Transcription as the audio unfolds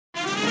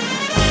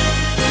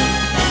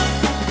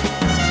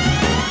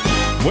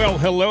Well,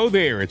 hello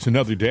there. It's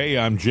another day.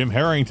 I'm Jim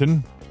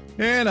Harrington.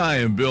 And I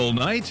am Bill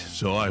Knight,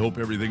 so I hope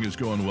everything is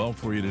going well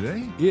for you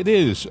today. It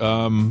is.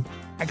 I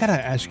got to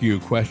ask you a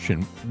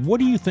question.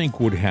 What do you think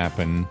would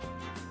happen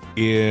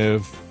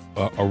if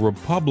a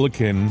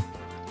Republican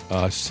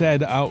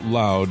said out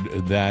loud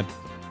that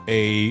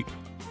either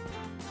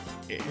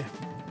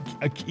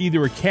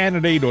a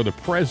candidate or the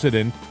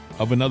president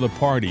of another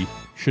party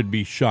should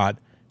be shot,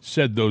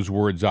 said those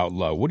words out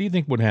loud? What do you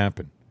think would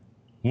happen?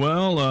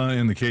 Well,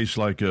 in the case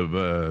like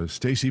of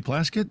Stacey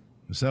Plaskett,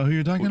 is that who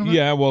you're talking about?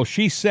 Yeah, well,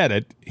 she said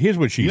it. Here's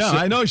what she said. Yeah,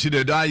 I know she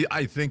did.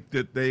 I think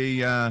that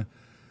they,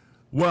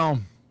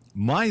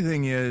 my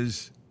thing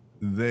is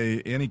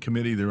any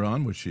committee they're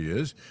on, which she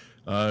is,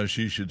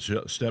 she should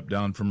step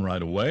down from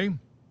right away.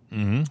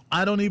 Mm-hmm.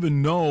 I don't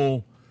even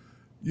know,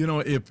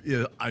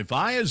 if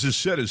I as a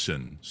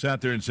citizen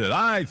sat there and said,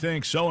 I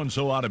think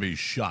so-and-so ought to be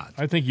shot.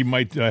 I think you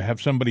might have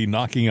somebody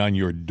knocking on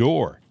your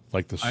door.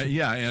 Like the Secret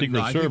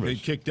Service. I think they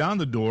kicked down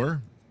the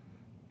door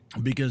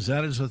because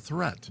that is a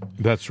threat.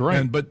 That's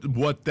right. But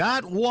what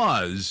that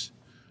was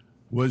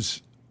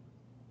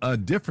a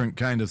different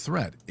kind of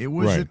threat. It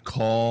was a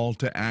call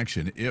to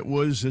action. It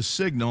was a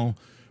signal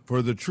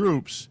for the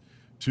troops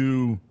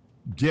to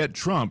get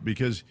Trump,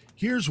 because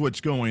here's what's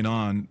going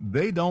on.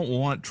 They don't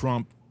want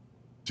Trump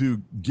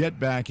to get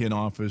back in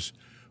office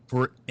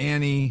for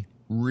any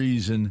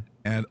reason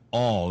at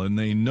all. And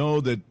they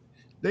know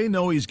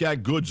he's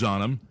got goods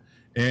on him.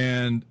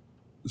 And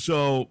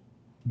so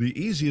the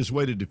easiest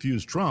way to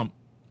defuse Trump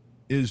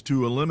is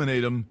to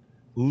eliminate him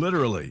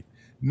literally.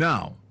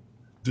 Now,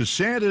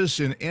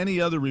 DeSantis and any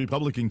other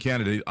Republican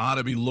candidate ought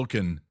to be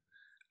looking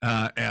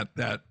at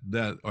that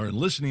or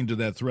listening to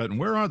that threat. And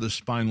where are the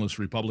spineless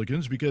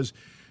Republicans? Because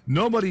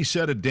nobody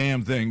said a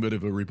damn thing, but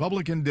if a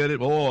Republican did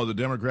it, the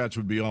Democrats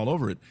would be all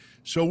over it.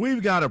 So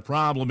we've got a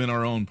problem in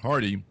our own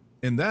party,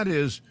 and that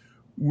is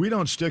we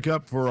don't stick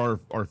up for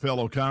our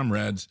fellow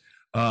comrades,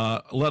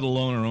 let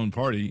alone our own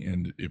party.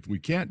 And if we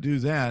can't do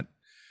that,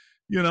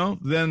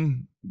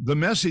 then the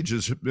message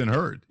has been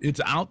heard. It's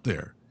out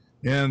there.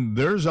 And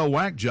there's a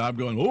whack job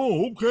going,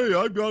 okay,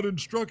 I've got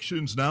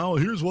instructions now.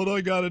 Here's what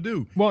I got to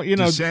do. Well,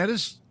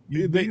 DeSantis,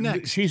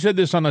 next. She said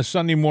this on a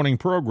Sunday morning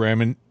program,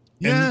 and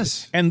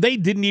they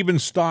didn't even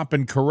stop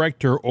and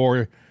correct her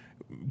or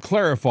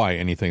clarify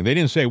anything. They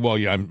didn't say, well,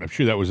 yeah, I'm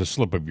sure that was a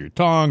slip of your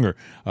tongue, or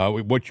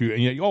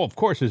of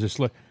course it's a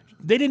slip.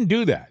 They didn't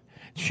do that.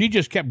 She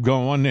just kept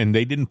going, and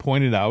they didn't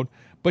point it out.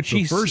 But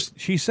she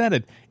said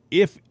it.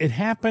 If it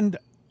happened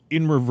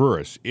in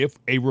reverse, if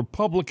a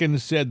Republican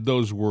said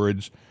those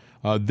words,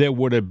 there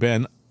would have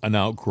been an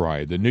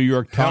outcry. The New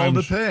York Times.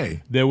 Hell to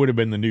pay. There would have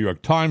been the New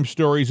York Times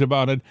stories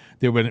about it.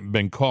 There would have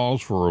been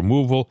calls for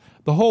removal.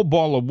 The whole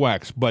ball of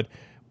wax. But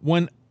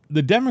when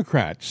the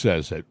Democrat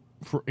says it,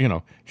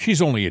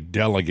 she's only a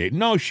delegate.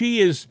 No,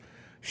 she is.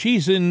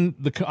 She's on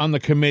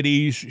the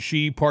committees.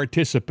 She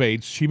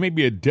participates. She may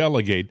be a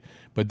delegate,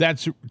 but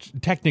that's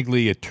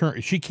technically a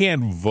term. She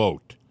can't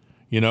vote,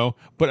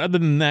 But other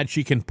than that,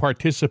 she can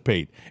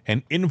participate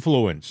and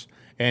influence.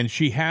 And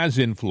she has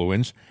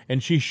influence,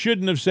 and she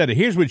shouldn't have said it.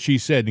 Here's what she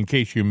said in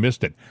case you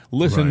missed it.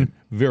 Listen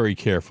very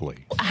carefully.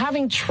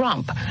 Having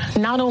Trump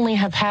not only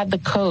have had the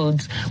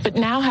codes, but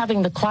now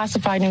having the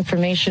classified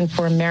information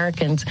for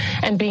Americans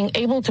and being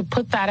able to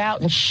put that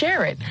out and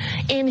share it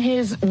in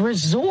his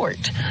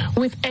resort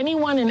with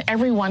anyone and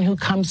everyone who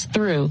comes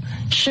through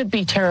should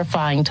be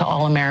terrifying to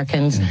all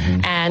Americans,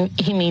 and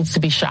he needs to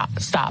be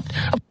stopped.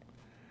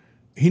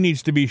 He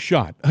needs to be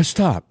shot.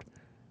 Stopped.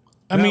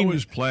 That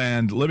was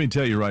planned, let me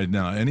tell you right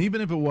now, and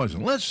even if it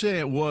wasn't, let's say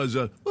it was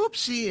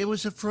it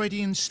was a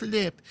Freudian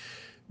slip.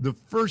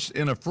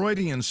 In a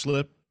Freudian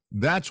slip,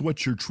 that's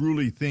what you're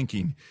truly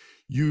thinking.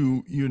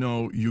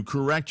 You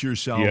correct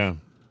yourself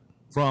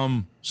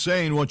from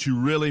saying what you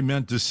really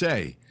meant to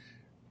say.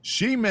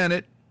 She meant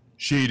it.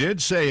 She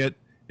did say it.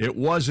 It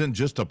wasn't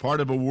just a part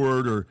of a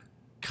word or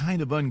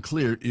kind of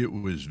unclear. It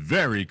was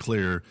very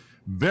clear,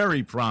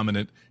 very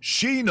prominent.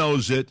 She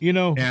knows it,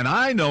 and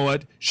I know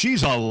it.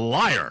 She's a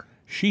liar.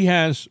 She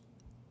has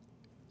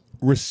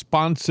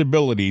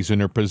responsibilities in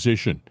her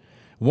position.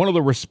 One of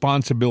the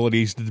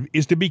responsibilities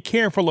is to be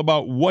careful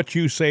about what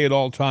you say at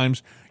all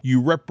times.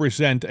 You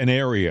represent an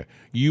area.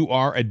 You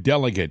are a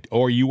delegate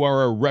or you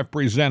are a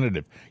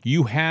representative.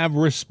 You have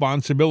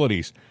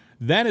responsibilities.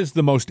 That is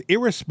the most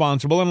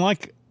irresponsible, and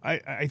like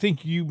I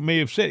think you may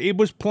have said, it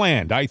was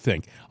planned, I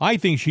think. I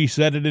think she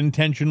said it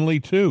intentionally,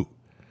 too.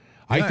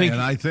 I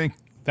think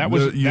that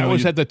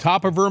was at the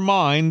top of her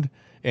mind,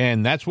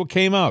 and that's what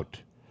came out.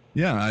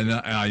 Yeah, and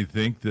I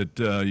think that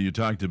you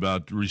talked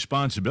about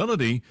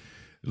responsibility.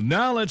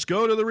 Now let's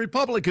go to the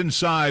Republican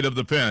side of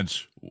the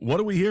fence. What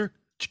do we hear?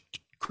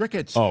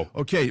 Crickets. Oh.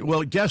 Okay,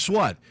 well, guess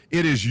what?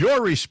 It is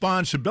your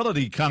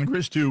responsibility,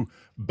 Congress, to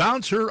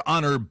bounce her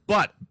on her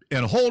butt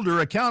and hold her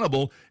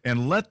accountable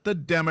and let the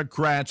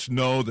Democrats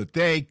know that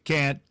they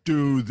can't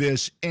do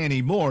this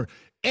anymore.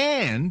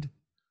 And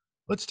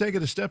let's take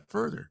it a step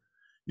further,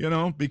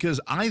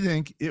 because I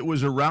think it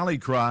was a rally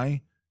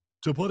cry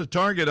to put a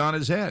target on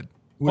his head.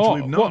 which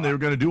we've known they were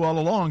going to do all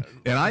along.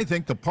 And I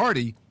think the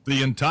party,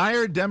 the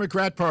entire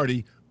Democrat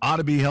Party, ought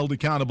to be held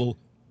accountable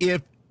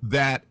if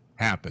that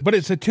happened. But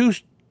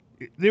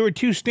there were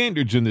two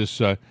standards in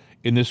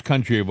this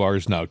country of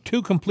ours now,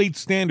 two complete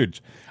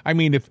standards. I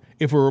mean,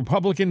 if a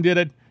Republican did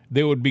it,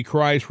 there would be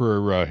cries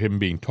for him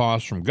being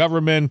tossed from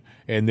government,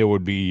 and there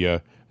would be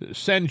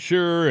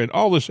censure and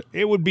all this.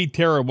 It would be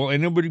terrible,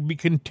 and it would be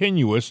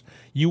continuous.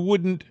 You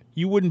wouldn't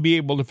be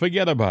able to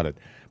forget about it.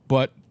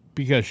 But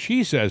because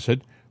she says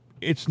it,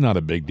 it's not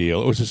a big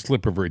deal. It was a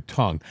slip of her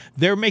tongue.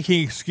 They're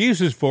making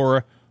excuses for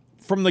her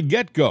from the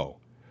get-go.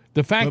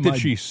 The fact that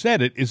she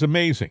said it is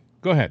amazing.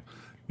 Go ahead.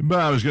 But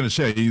I was going to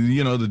say,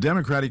 the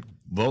Democratic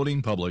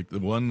voting public, the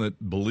one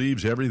that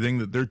believes everything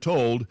that they're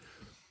told,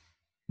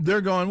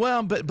 they're going,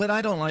 well, but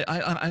I don't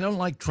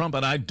like Trump,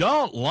 and I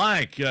don't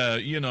like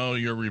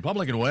your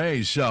Republican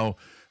ways, so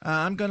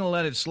I'm going to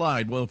let it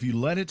slide. Well, if you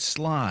let it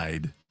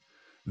slide,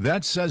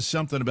 that says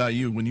something about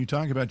you. When you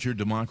talk about your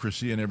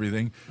democracy and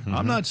everything,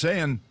 I'm not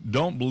saying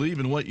don't believe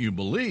in what you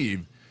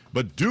believe,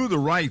 but do the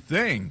right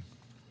thing,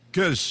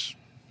 because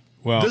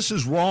this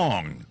is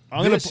wrong.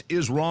 This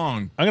is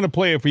wrong. I'm going to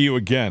play it for you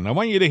again. I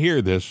want you to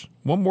hear this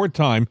one more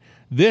time.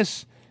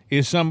 This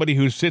is somebody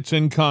who sits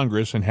in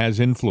Congress and has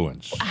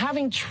influence.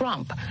 Having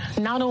Trump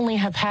not only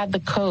have had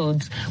the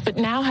codes, but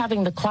now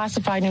having the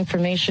classified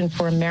information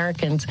for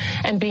Americans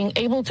and being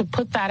able to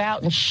put that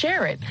out and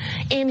share it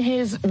in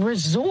his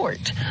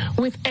resort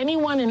with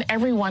anyone and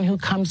everyone who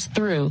comes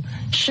through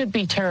should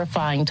be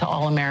terrifying to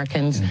all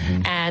Americans,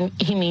 and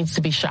he needs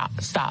to be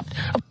stopped.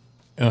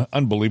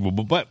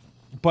 Unbelievable.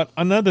 But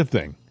another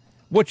thing,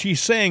 what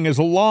she's saying is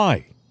a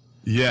lie.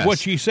 Yes. What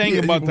she's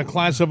saying about the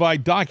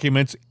classified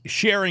documents,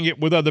 sharing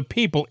it with other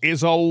people,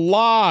 is a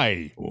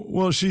lie.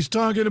 Well, she's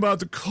talking about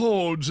the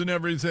codes and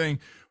everything.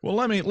 Well,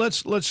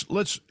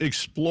 let's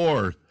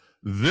explore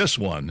this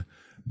one.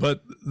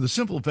 But the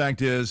simple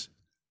fact is,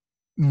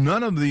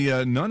 none of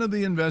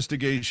the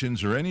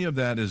investigations or any of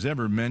that has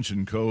ever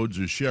mentioned codes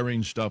or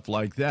sharing stuff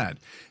like that.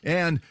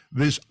 And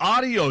this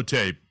audio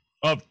tape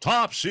of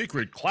top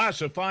secret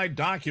classified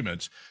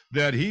documents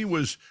that he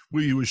was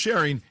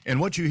sharing, and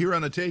what you hear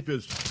on the tape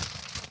is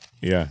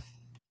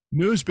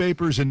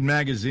newspapers and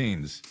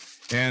magazines.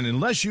 And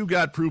unless you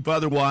got proof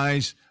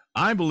otherwise,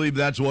 I believe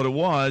that's what it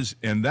was,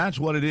 and that's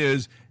what it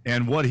is.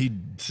 And what he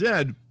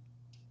said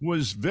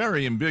was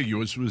very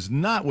ambiguous, was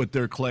not what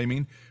they're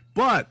claiming.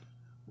 But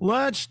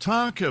let's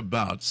talk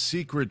about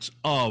secrets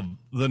of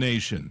the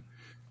nation.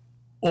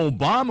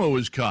 Obama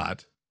was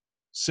caught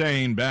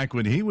saying back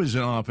when he was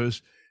in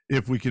office,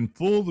 if we can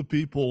fool the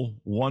people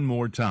one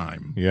more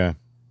time,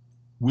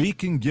 we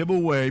can give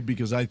away,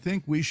 because I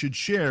think we should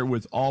share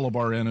with all of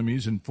our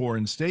enemies in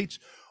foreign states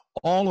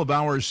all of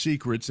our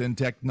secrets and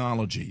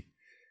technology.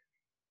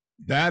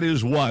 That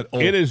is what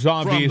it is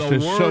obvious from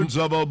the words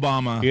of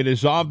Obama. It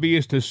is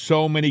obvious to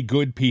so many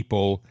good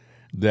people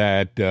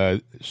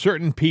that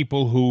certain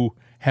people who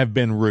have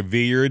been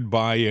revered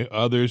by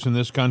others in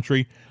this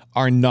country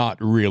are not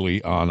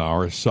really on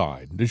our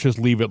side. Let's just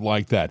leave it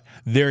like that.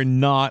 They're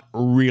not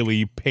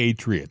really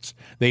patriots.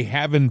 They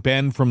haven't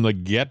been from the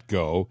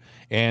get-go,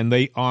 and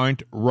they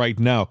aren't right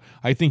now.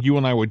 I think you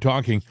and I were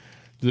talking,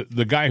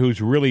 the guy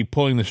who's really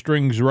pulling the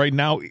strings right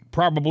now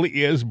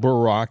probably is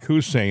Barack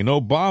Hussein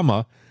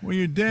Obama. Well,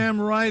 you're damn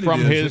right.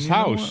 From his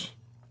house.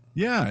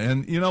 Yeah,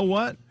 and you know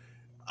what?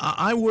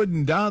 I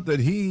wouldn't doubt that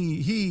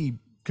he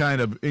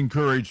kind of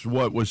encouraged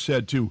what was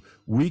said too.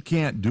 We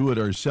can't do it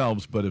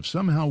ourselves, but if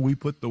somehow we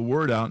put the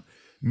word out,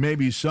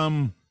 maybe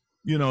some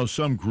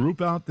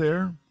group out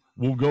there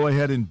will go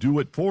ahead and do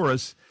it for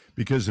us,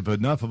 because if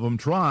enough of them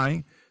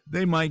try,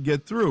 they might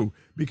get through,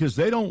 because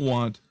they don't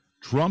want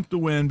Trump to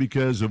win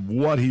because of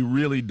what he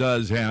really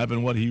does have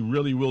and what he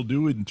really will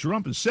do. And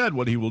Trump has said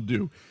what he will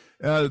do.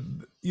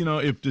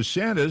 If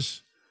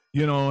DeSantis,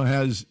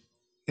 has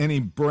any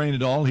brain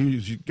at all,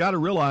 he's got to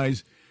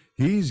realize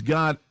he's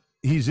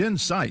in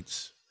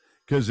sights,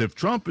 because if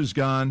Trump is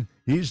gone,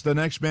 he's the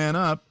next man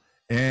up,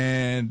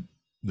 and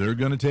they're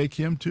going to take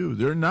him too.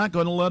 They're not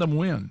going to let him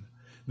win.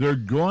 They're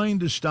going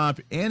to stop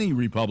any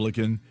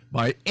Republican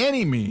by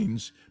any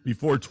means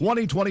before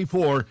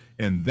 2024,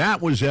 and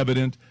that was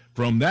evident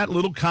from that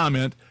little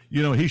comment.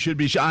 He should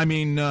be.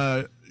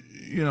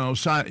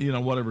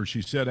 Whatever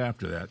she said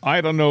after that.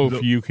 I don't know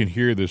if you can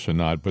hear this or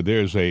not, but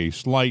there's a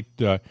slight.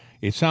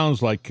 It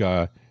sounds like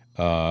an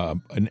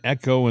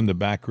echo in the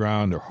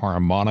background or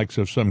harmonics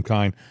of some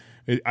kind.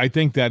 I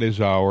think that is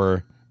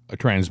our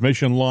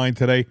transmission line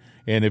today.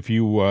 And if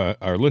you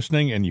are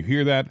listening and you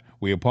hear that,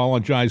 we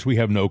apologize. We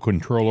have no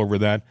control over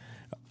that,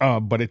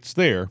 but it's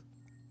there.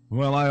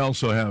 Well, I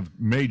also have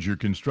major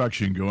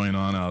construction going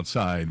on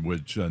outside,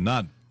 which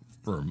not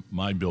for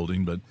my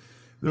building, but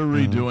they're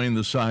redoing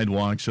the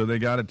sidewalk, so they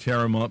got to tear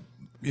them up.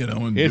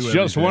 And it's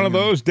just one of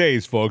those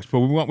days, folks. But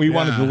we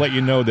wanted to let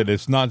you know that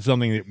it's not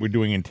something that we're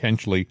doing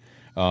intentionally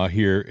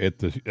here at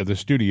the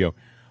studio.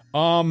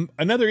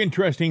 Another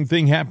interesting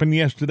thing happened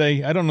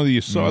yesterday. I don't know if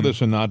you saw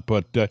this or not,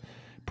 but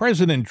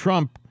President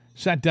Trump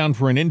sat down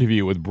for an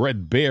interview with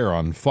Bret Baier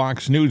on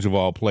Fox News, of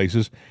all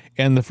places,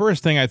 And the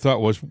first thing I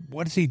thought was,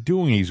 what is he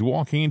doing? He's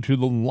walking into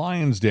the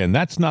lion's den.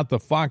 That's not the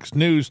Fox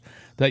News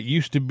that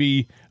used to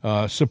be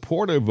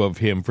supportive of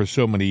him for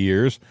so many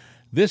years.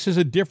 This is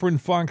a different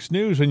Fox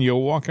News, and you're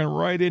walking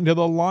right into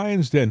the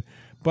lion's den.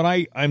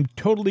 But I'm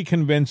totally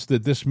convinced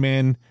that this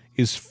man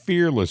is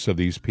fearless of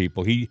these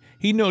people. He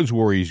knows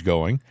where he's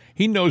going.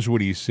 He knows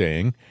what he's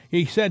saying.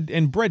 He said,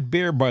 and Bret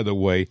Baier, by the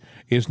way,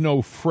 is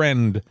no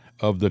friend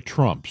of the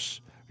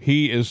Trumps.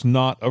 He is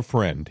not a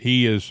friend.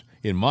 He is,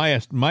 in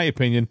my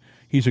opinion,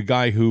 he's a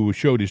guy who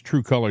showed his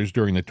true colors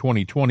during the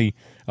 2020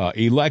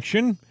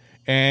 election,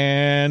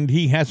 and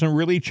he hasn't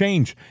really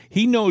changed.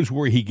 He knows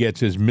where he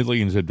gets his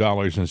millions of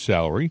dollars in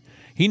salary.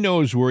 He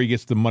knows where he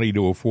gets the money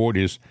to afford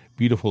his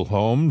beautiful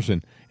homes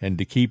and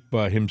to keep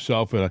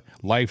himself a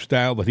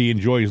lifestyle that he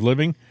enjoys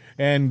living.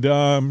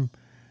 And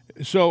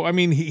so, I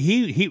mean,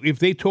 he if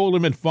they told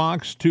him at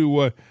Fox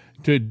to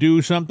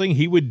do something,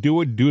 he would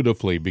do it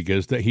dutifully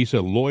because he's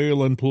a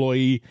loyal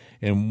employee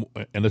and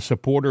a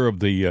supporter of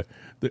the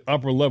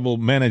upper level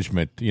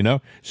management.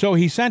 So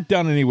he sat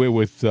down anyway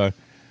with.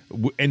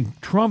 And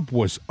Trump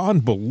was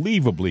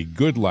unbelievably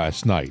good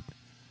last night.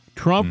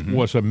 Trump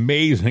was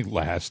amazing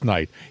last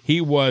night. He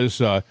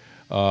was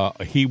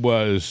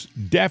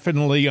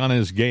definitely on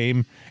his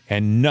game,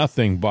 and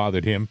nothing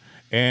bothered him.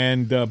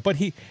 And but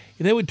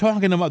they were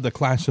talking about the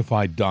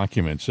classified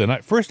documents.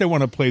 And first, I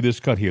want to play this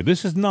cut here.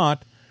 This is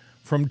not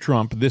from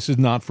Trump. This is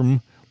not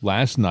from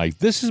last night.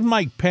 This is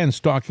Mike Pence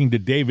talking to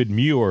David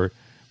Muir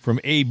from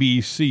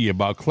ABC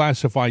about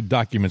classified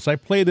documents. I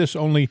play this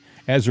only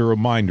as a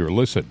reminder.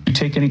 Listen. Did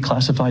you take any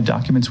classified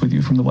documents with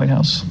you from the White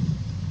House?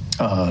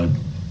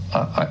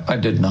 I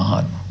did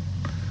not.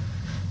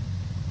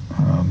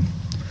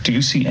 Do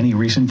you see any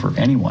reason for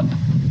anyone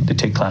to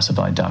take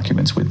classified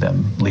documents with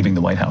them leaving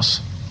the White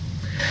House?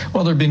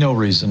 Well, there'd be no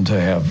reason to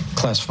have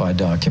classified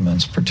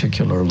documents,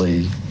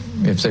 particularly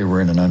if they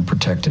were in an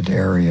unprotected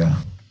area.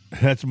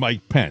 That's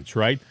Mike Pence,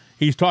 right?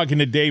 He's talking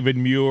to David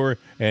Muir,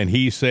 and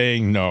he's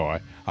saying, no,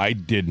 I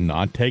did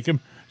not take him.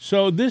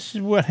 So this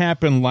is what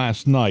happened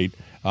last night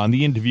on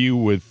the interview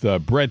with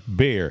Bret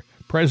Baier,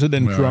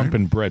 President Trump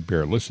and Bret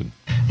Baier. Listen.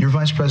 Your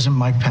Vice President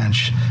Mike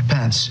Pence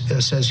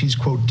says he's,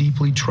 quote,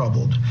 deeply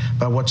troubled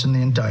by what's in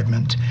the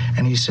indictment.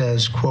 And he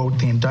says, quote,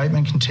 the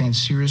indictment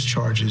contains serious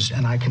charges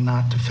and I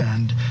cannot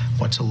defend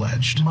what's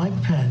alleged.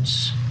 Mike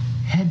Pence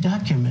had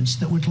documents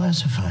that were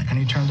classified. And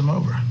he turned them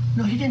over.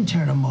 No, he didn't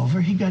turn them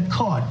over. He got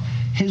caught.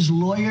 His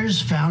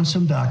lawyers found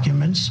some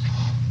documents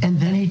and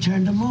then he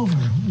turned them over.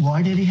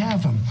 Why did he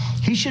have them?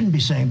 He shouldn't be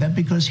saying that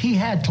because he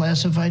had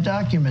classified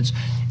documents.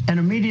 And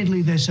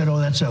immediately they said, oh,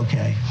 that's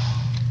okay.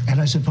 And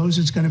I suppose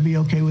it's going to be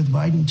okay with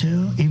Biden,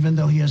 too, even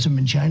though he has them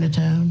in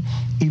Chinatown,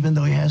 even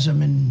though he has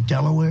them in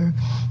Delaware,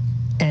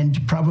 and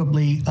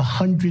probably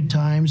 100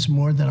 times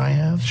more than I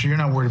have. So you're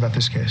not worried about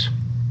this case?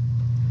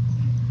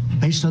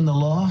 Based on the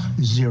law,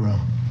 zero.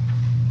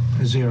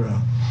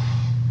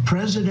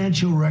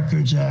 Presidential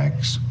Records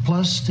Act,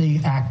 plus the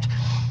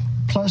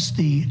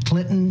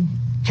Clinton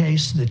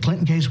case,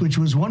 which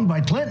was won by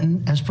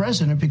Clinton as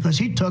president because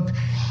he took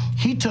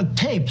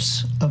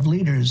tapes of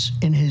leaders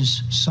in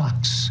his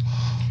socks.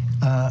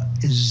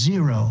 Is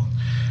zero.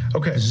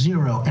 Okay.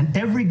 Zero. And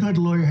every good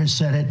lawyer has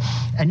said it,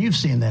 and you've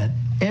seen that.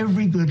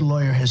 Every good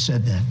lawyer has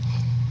said that.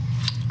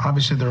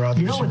 Obviously, there are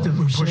others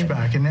who push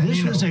back. And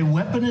this was a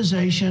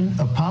weaponization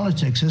of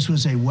politics. This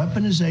was a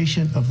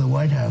weaponization of the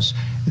White House.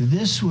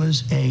 This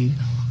was a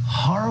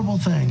horrible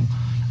thing.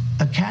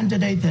 A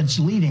candidate that's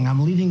leading,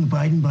 I'm leading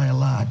Biden by a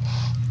lot,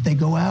 they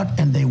go out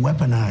and they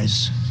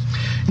weaponize.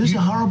 This is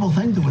a horrible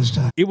thing that was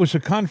done. It was a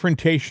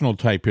confrontational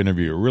type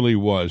interview. It really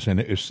was. And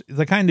it was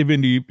the kind of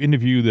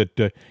interview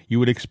that you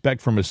would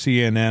expect from a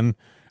CNN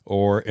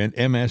or an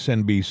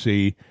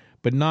MSNBC,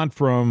 but not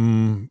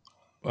from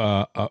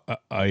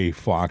a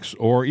Fox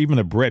or even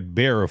a Bret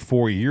Baier of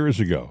 4 years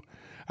ago.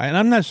 And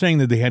I'm not saying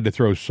that they had to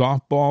throw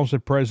softballs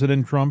at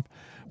President Trump,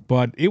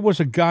 but it was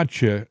a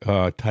gotcha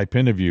type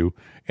interview.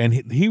 And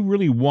he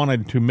really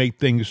wanted to make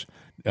things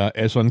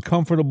as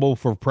uncomfortable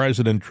for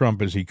President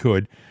Trump as he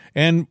could.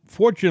 And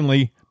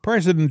fortunately,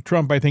 President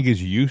Trump, I think,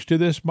 is used to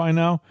this by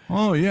now.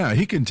 Oh, yeah.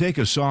 He can take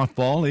a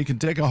softball. He can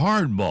take a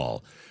hard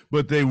ball.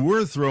 But they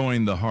were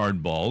throwing the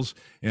hard balls,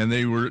 and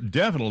they were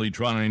definitely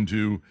trying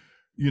to,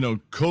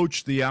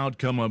 coach the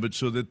outcome of it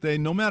so that they,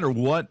 no matter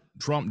what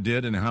Trump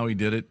did and how he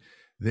did it,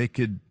 they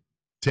could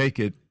take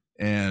it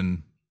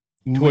and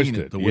twist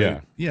it the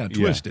way,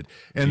 twist it.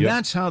 And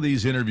that's how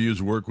these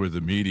interviews work with the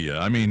media.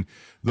 I mean,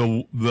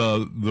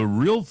 the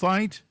real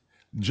fight,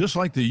 just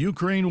like the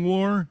Ukraine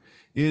war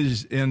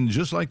is, and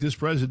just like this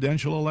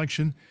presidential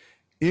election,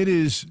 it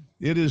is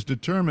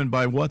determined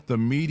by what the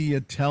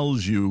media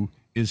tells you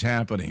is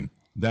happening.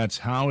 That's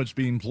how it's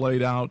being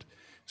played out.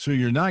 So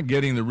you're not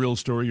getting the real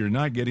story. You're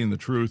not getting the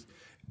truth.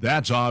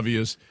 That's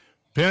obvious.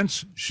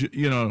 Pence,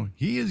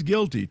 he is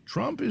guilty.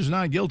 Trump is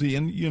not guilty.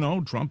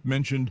 And, Trump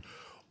mentioned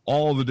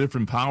all the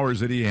different powers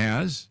that he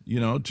has,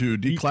 to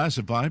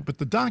declassify. But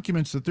the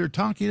documents that they're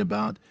talking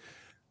about,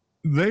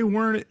 they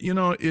weren't,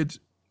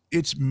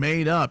 It's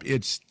made up.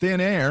 It's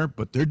thin air,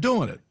 but they're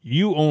doing it.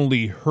 You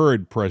only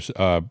heard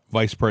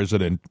Vice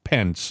President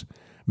Pence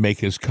make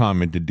his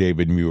comment to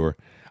David Muir.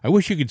 I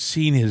wish you could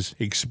see his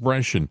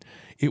expression.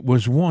 It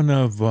was one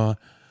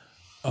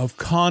of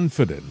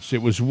confidence.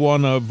 It was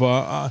one of,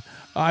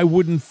 I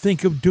wouldn't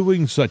think of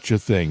doing such a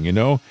thing,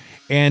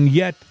 And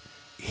yet,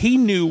 he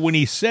knew when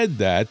he said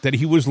that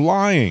he was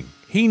lying.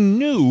 He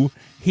knew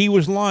he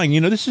was lying.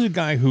 This is a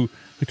guy who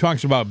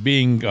talks about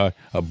being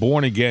a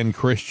born-again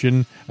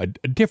Christian, a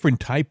different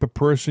type of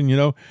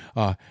person,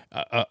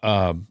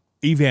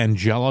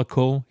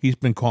 evangelical. He's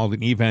been called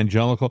an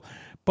evangelical.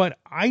 But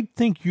I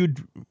think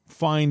you'd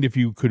find, if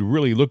you could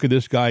really look at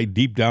this guy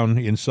deep down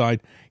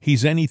inside,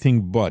 he's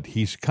anything but.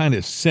 He's kind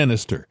of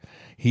sinister.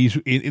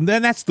 And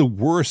that's the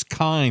worst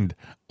kind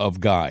of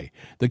guy.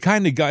 The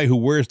kind of guy who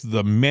wears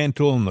the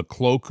mantle and the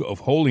cloak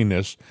of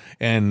holiness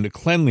and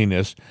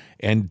cleanliness,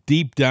 and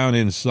deep down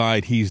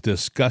inside, he's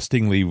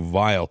disgustingly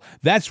vile.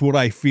 That's what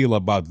I feel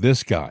about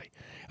this guy.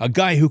 A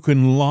guy who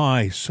can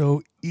lie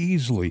so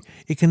easily.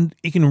 He can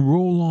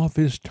roll off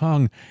his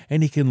tongue,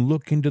 and he can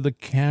look into the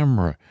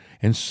camera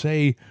and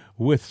say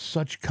with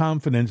such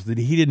confidence that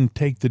he didn't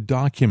take the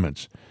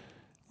documents.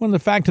 When the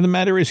fact of the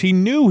matter is, he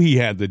knew he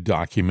had the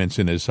documents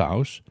in his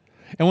house.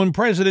 And when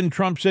President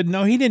Trump said,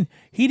 no, he didn't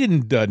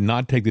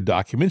not take the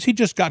documents, he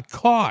just got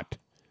caught.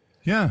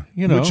 Yeah,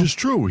 which is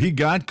true. He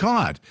got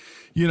caught.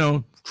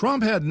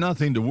 Trump had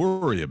nothing to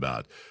worry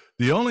about.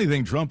 The only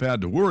thing Trump had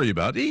to worry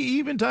about, he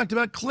even talked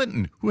about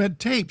Clinton, who had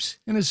tapes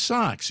in his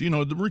socks,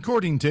 the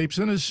recording tapes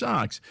in his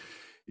socks.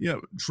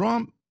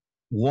 Trump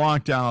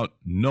walked out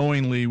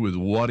knowingly with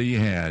what he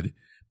had,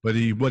 but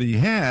what he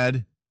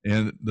had,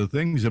 and the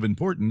things of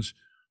importance,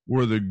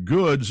 were the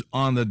goods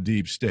on the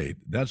deep state.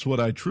 That's what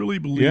I truly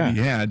believe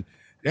he had.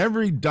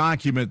 Every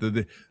document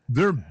that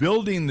they're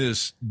building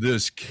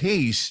this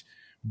case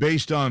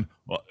based on,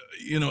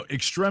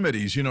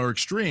 extremities, or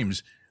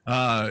extremes.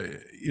 Where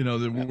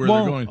they're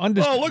going,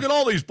 look at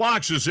all these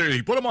boxes here.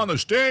 He put them on the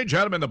stage,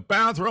 had them in the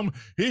bathroom.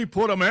 He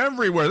put them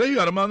everywhere. They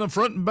got them on the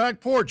front and back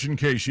porch, in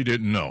case you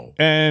didn't know.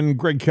 And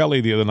Greg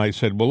Kelly the other night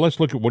said, well, let's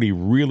look at what he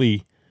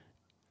really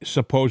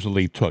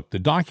supposedly took. The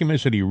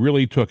documents that he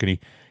really took, and he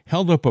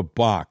held up a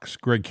box,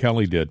 Greg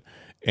Kelly did,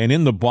 and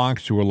in the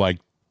box there were like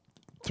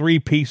 3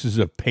 pieces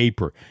of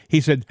paper. He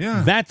said,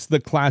 that's the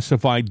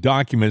classified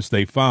documents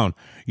they found.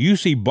 You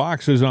see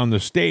boxes on the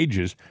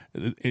stages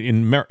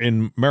in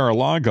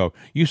Mar-a-Lago.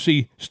 You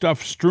see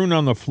stuff strewn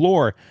on the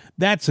floor.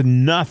 That's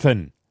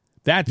nothing.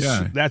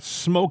 That's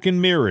smoke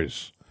and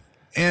mirrors.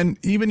 And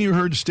even you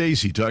heard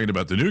Stacey talking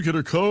about the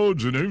nuclear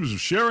codes, and he was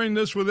sharing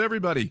this with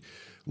everybody.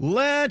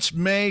 Let's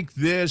make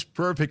this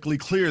perfectly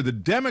clear. The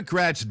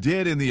Democrats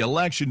did in the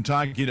election,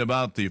 talking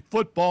about the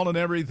football and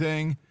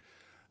everything.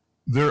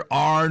 There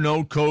are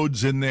no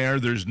codes in there.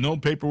 There's no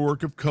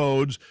paperwork of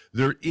codes.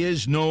 There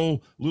is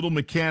no little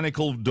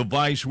mechanical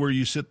device where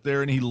you sit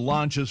there and he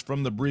launches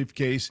from the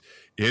briefcase.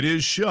 It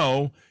is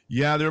show.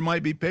 Yeah, there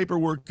might be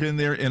paperwork in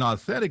there in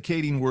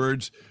authenticating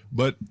words,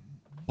 but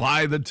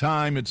by the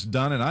time it's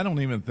done, and I don't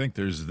even think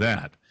there's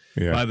that.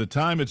 Yeah. By the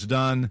time it's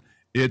done,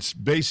 it's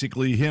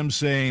basically him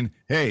saying,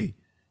 hey,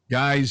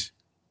 guys,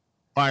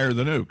 fire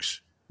the nukes.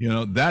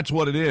 That's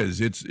what it is.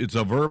 It's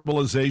a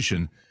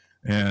verbalization.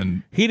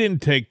 And he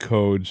didn't take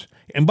codes.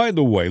 And by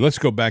the way, let's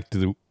go back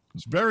to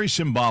it's very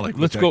symbolic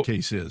what that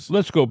case is.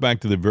 Let's go back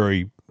to the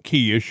very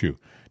key issue.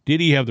 Did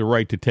he have the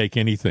right to take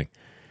anything?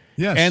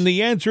 Yes. And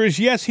the answer is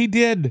yes, he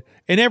did.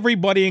 And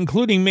everybody,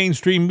 including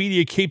mainstream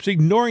media, keeps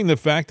ignoring the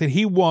fact that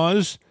he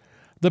was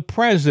the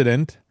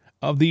president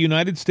of the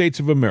United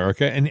States of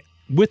America, and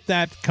with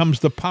that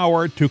comes the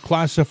power to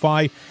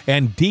classify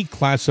and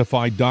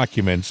declassify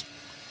documents.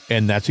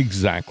 And that's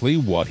exactly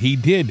what he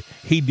did.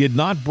 He did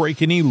not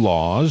break any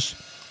laws.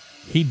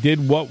 He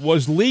did what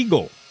was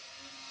legal.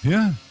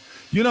 Yeah.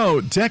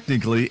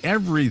 Technically,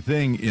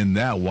 everything in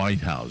that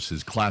White House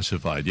is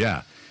classified.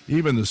 Yeah.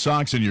 Even the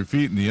socks in your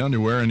feet and the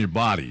underwear in your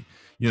body.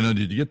 Did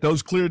you get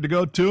those cleared to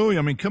go too?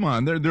 I mean, come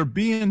on. They're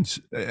being,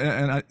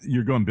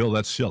 you're going, Bill,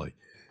 that's silly.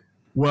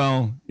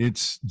 Well,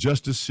 it's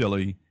just as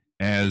silly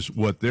as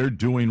what they're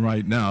doing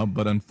right now.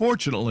 But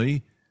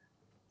unfortunately,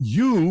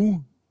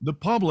 you, the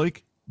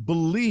public,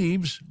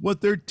 believes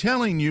what they're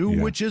telling you,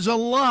 which is a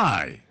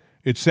lie.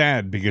 It's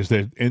sad because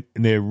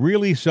they're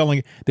really selling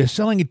it. They're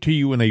selling it to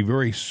you in a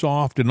very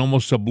soft and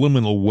almost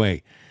subliminal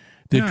way.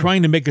 They're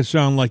trying to make it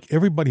sound like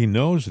everybody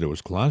knows that it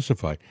was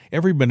classified.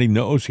 Everybody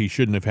knows he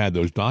shouldn't have had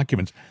those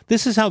documents.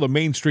 This is how the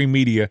mainstream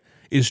media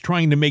is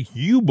trying to make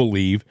you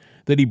believe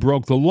that he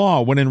broke the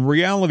law, when in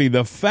reality,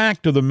 the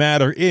fact of the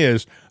matter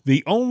is,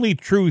 the only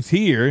truth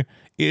here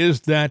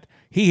is that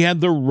he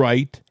had the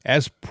right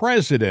as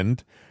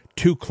president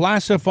to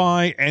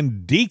classify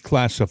and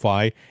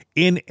declassify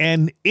in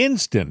an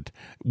instant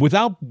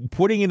without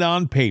putting it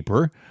on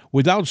paper,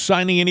 without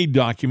signing any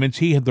documents.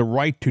 He had the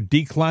right to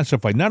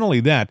declassify. Not only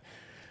that,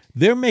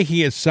 they're making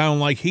it sound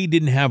like he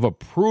didn't have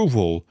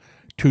approval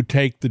to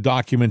take the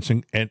documents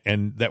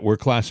and that were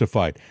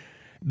classified.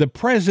 The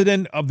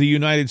President of the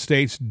United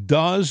States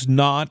does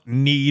not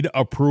need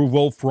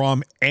approval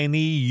from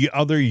any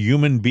other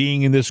human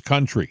being in this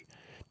country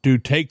to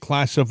take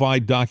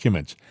classified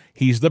documents.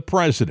 He's the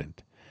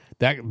president.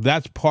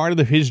 That's part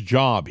of his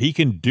job. He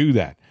can do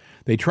that.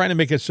 They try to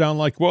make it sound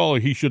like, well,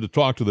 he should have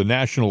talked to the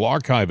National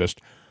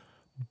Archivist.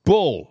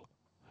 Bull.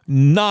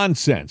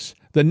 Nonsense.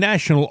 The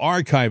National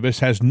Archivist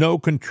has no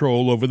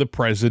control over the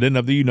President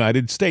of the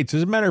United States.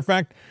 As a matter of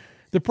fact,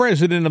 the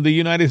President of the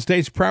United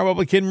States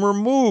probably can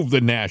remove the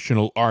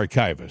National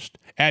Archivist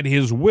at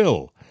his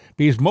will,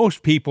 because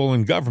most people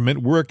in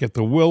government work at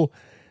the will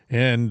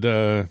and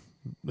the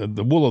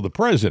will of the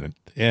President.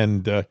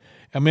 And,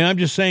 I'm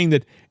just saying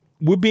that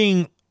we're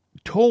being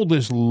told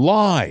this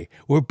lie.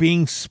 We're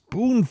being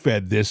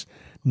spoon-fed this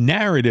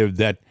narrative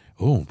that,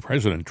 oh,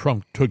 President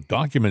Trump took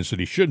documents that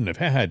he shouldn't have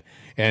had,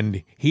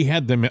 and he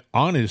had them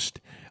on his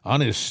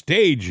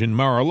stage in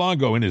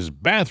Mar-a-Lago, in his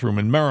bathroom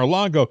in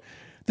Mar-a-Lago.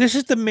 This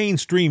is the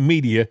mainstream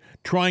media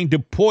trying to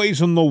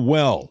poison the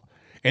well,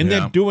 and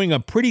they're doing a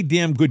pretty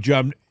damn good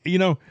job. You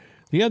know,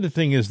 the other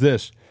thing is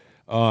this.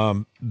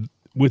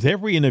 With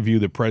every interview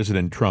that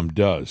President Trump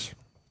does,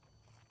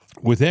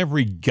 with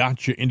every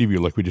gotcha interview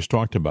like we just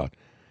talked about,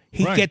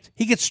 he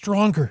gets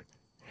stronger,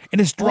 and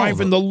it's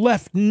driving the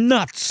left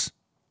nuts.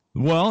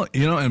 Well,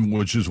 and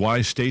which is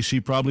why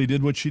Stacey probably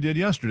did what she did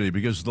yesterday,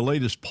 because the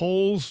latest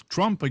polls,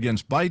 Trump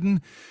against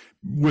Biden,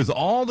 with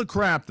all the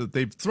crap that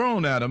they've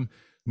thrown at him,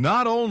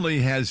 not only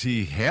has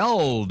he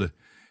held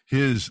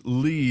his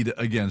lead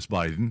against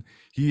Biden,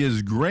 he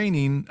is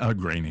graining.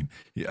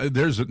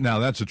 Now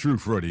that's a true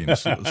Freudian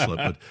slip,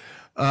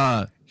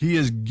 but he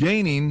is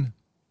gaining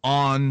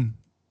on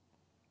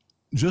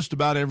just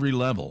about every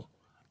level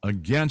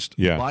against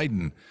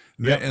Biden.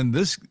 Yep. And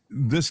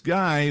this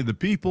guy, the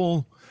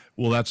people,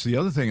 well, that's the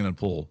other thing in the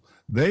poll.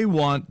 They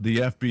want the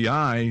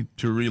FBI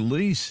to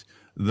release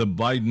the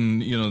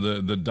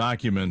Biden, the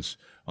documents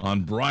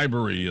on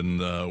bribery, and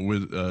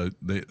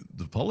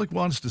the public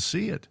wants to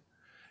see it.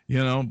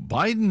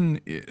 Biden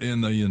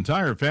and the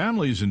entire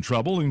family is in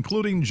trouble,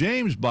 including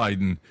James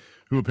Biden,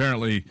 who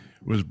apparently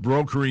was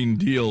brokering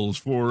deals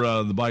for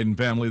the Biden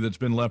family that's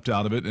been left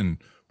out of it. And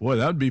boy,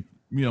 that would be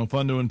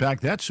fun to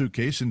unpack that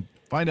suitcase and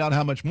find out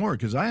how much more,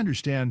 because I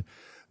understand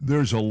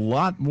there's a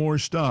lot more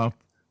stuff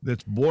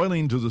that's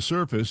boiling to the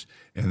surface,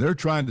 and they're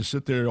trying to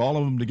sit there, all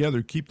of them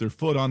together, keep their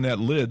foot on that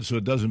lid so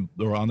it doesn't,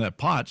 or on that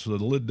pot so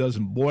the lid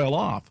doesn't boil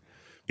off.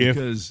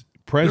 Because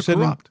if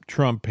President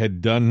Trump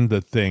had done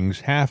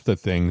half the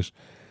things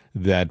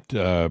that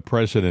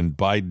President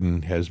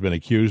Biden has been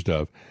accused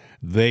of,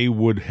 they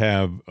would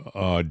have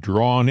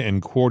drawn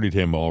and quartered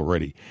him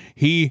already.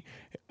 He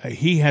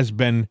has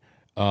been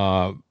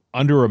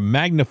under a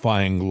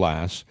magnifying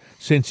glass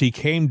since he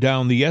came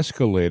down the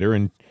escalator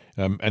and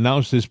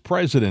announced his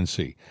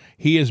presidency.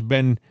 He has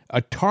been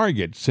a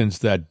target since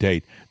that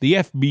date. The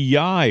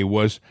FBI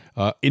was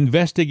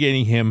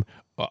investigating him.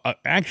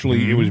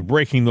 It was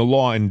breaking the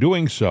law in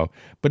doing so,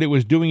 but it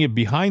was doing it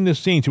behind the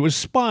scenes. It was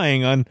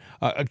spying on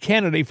a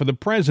candidate for the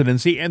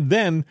presidency and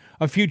then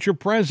a future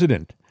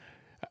president.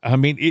 I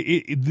mean,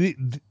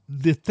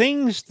 the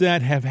things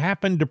that have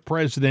happened to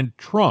President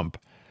Trump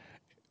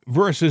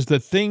versus the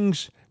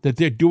things that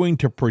they're doing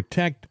to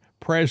protect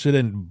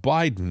President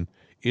Biden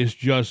is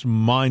just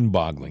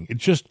mind-boggling.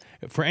 It's just,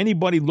 for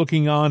anybody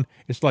looking on,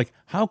 it's like,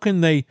 how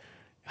can they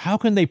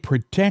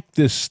protect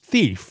this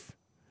thief,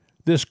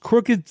 this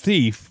crooked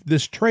thief,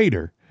 this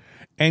traitor,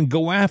 and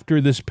go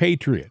after this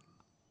patriot?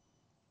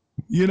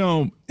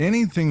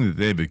 Anything that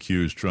they've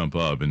accused Trump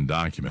of in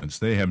documents,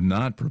 they have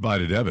not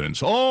provided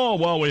evidence. Oh,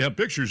 well, we have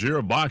pictures here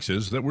of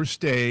boxes that were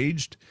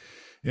staged,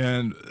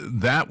 and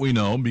that we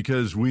know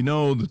because we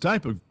know the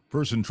type of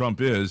person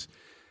Trump is.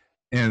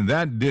 And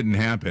that didn't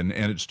happen,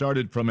 and it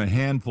started from a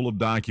handful of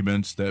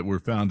documents that were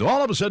found.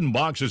 All of a sudden,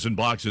 boxes and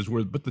boxes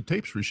but the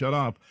tapes were shut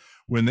off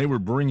when they were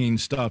bringing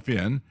stuff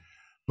in,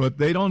 but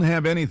they don't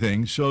have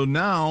anything. So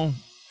now,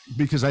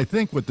 because I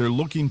think what they're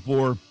looking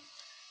for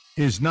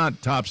is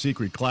not top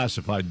secret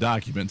classified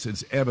documents,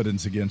 it's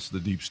evidence against the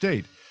deep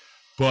state.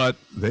 But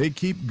they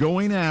keep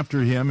going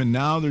after him, and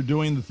now they're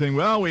doing the thing,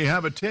 well, we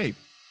have a tape,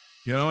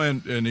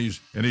 and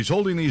he's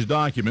holding these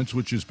documents,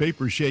 which is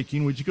paper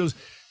shaking, which he goes,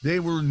 they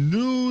were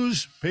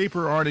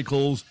newspaper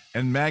articles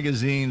and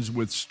magazines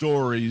with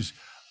stories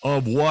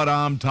of what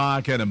I'm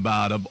talking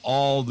about, of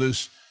all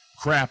this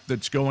crap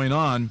that's going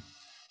on.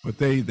 But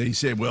they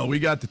say, well, we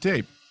got the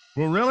tape.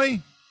 Well,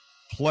 really?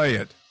 Play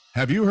it.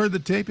 Have you heard the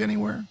tape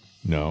anywhere?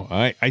 No.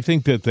 I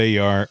think that they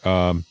are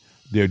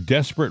they're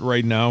desperate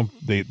right now.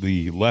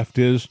 The left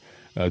is.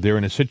 They're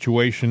in a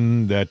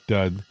situation that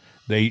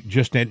they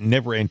just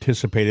never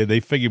anticipated. They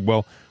figured,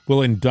 well,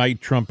 we'll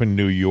indict Trump in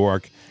New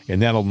York,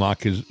 and that'll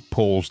knock his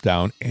polls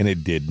down, and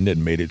it didn't. It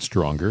made it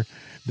stronger.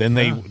 Then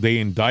they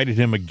indicted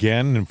him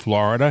again in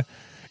Florida,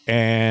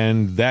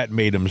 and that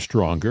made him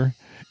stronger.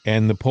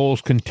 And the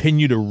polls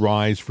continue to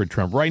rise for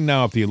Trump. Right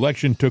now, if the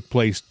election took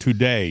place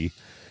today,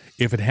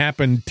 if it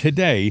happened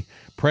today,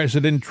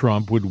 President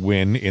Trump would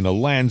win in a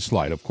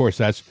landslide. Of course,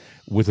 that's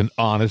with an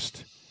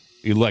honest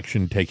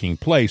election taking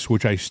place,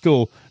 which I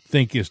still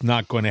think is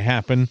not going to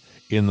happen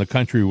in the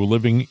country we're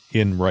living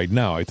in right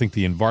now. I think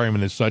the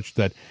environment is such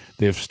that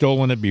they've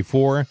stolen it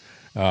before.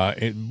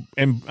 And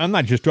I'm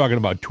not just talking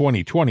about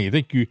 2020. I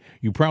think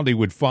you probably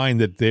would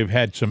find that they've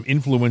had some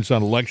influence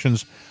on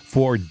elections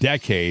for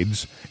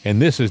decades,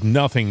 and this is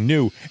nothing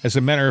new. As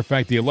a matter of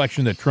fact, the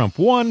election that Trump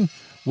won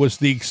was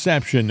the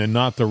exception and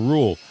not the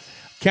rule.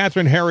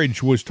 Catherine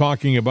Herridge was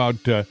talking about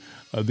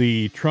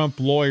the Trump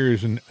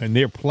lawyers and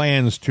their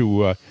plans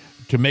to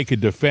make a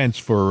defense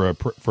for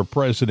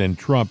President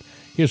Trump.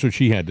 Here's what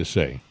she had to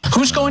say.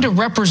 Who's going to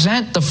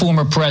represent the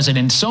former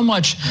president? So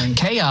much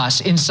chaos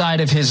inside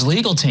of his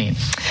legal team.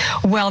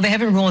 Well, they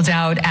haven't ruled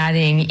out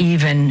adding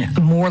even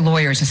more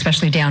lawyers,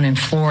 especially down in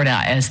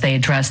Florida, as they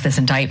address this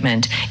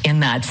indictment in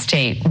that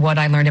state. What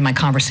I learned in my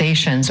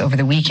conversations over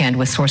the weekend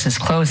with sources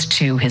close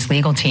to his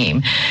legal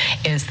team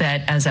is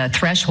that as a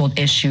threshold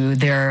issue,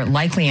 they're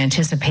likely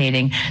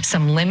anticipating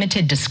some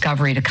limited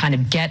discovery to kind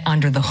of get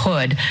under the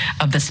hood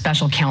of the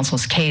special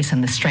counsel's case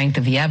and the strength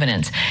of the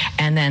evidence.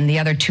 And then the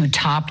other two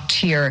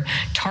top-tier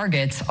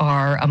targets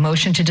are a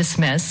motion to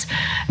dismiss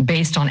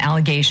based on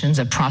allegations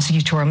of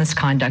prosecutorial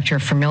misconduct. You're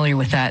familiar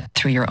with that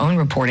through your own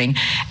reporting.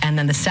 And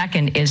then the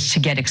second is to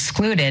get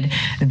excluded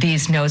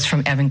these notes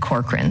from Evan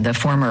Corcoran, the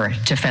former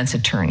defense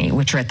attorney,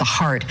 which are at the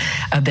heart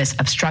of this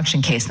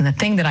obstruction case. And the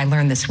thing that I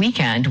learned this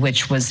weekend,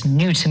 which was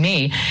new to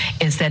me,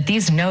 is that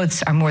these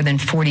notes are more than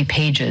 40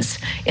 pages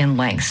in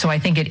length. So I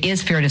think it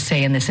is fair to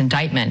say in this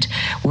indictment,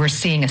 we're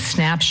seeing a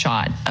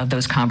snapshot of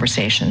those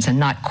conversations and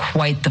not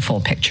quite the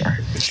full picture.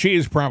 She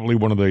is probably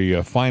one of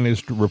the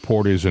finest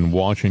reporters in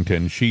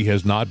Washington. She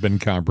has not been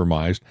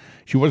compromised.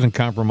 She wasn't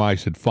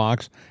compromised at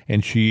Fox,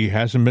 and she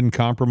hasn't been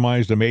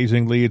compromised,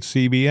 amazingly, at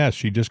CBS.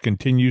 She just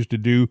continues to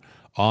do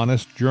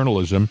honest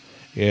journalism,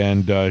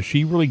 and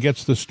she really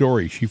gets the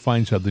story. She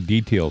finds out the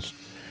details.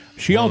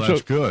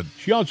 That's good.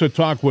 She also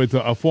talked with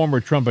a former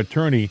Trump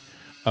attorney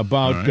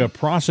about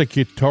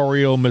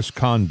prosecutorial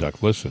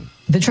misconduct. Listen.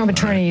 The Trump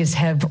attorneys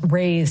have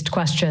raised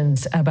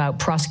questions about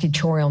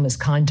prosecutorial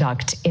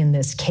misconduct in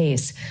this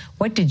case.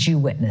 What did you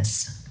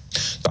witness?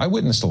 I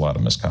witnessed a lot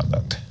of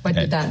misconduct. What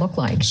did that look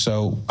like?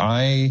 So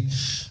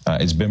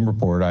it's been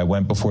reported, I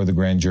went before the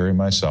grand jury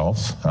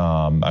myself.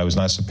 I was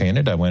not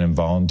subpoenaed. I went in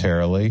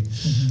voluntarily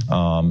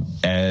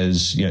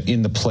as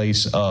in the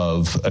place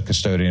of a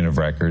custodian of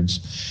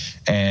records.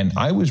 And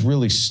I was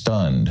really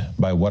stunned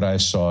by what I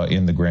saw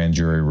in the grand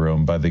jury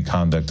room by the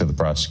conduct of the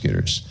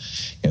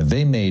prosecutors.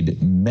 They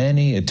made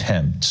many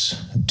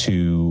attempts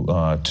to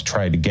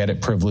try to get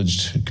at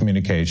privileged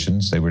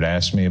communications. They would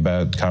ask me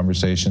about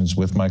conversations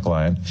with my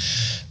client.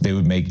 They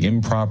would make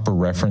improper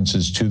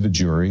references to the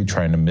jury,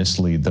 trying to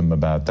mislead them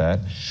about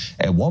that.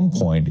 At one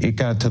point, it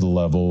got to the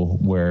level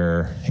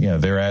where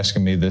they're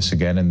asking me this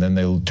again, and then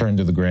they'll turn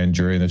to the grand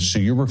jury and they say, "So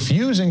you're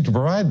refusing to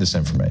provide this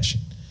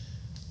information?"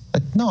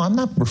 No, I'm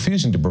not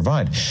refusing to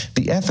provide.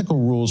 The ethical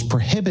rules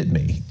prohibit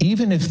me.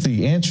 Even if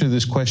the answer to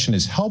this question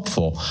is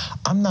helpful,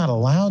 I'm not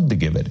allowed to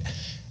give it.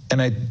 And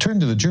I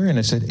turned to the jury and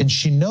I said, and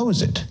she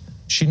knows it.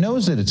 She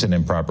knows that it's an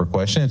improper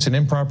question. It's an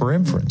improper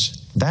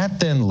inference. That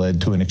then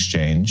led to an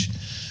exchange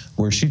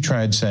where she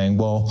tried saying,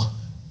 well,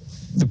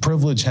 the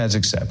privilege has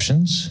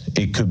exceptions.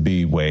 It could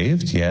be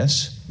waived,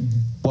 yes.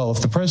 Well,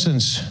 if the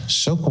president's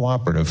so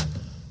cooperative,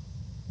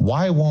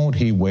 why won't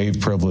he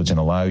waive privilege and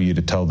allow you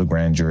to tell the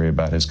grand jury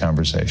about his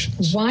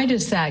conversations? Why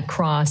does that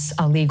cross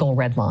a legal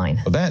red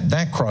line? Well,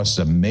 that crosses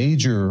a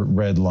major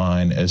red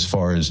line as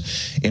far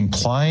as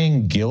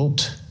implying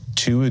guilt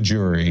to a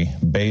jury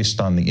based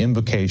on the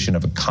invocation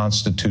of a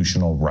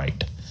constitutional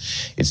right.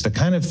 It's the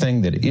kind of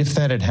thing that if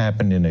that had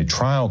happened in a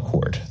trial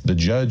court, the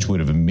judge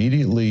would have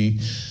immediately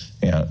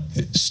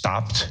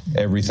stopped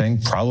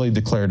everything, probably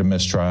declared a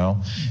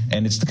mistrial.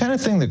 And it's the kind of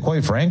thing that,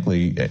 quite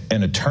frankly,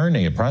 an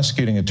attorney, a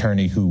prosecuting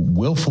attorney who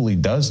willfully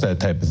does that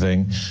type of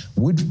thing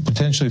would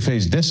potentially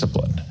face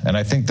discipline. And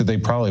I think that they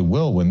probably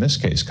will when this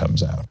case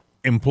comes out.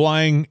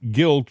 Implying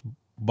guilt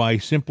by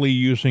simply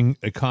using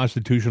a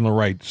constitutional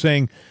right,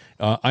 saying,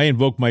 I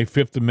invoke my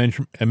Fifth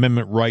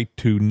Amendment right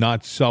to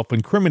not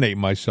self-incriminate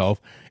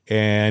myself.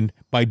 And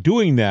by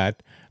doing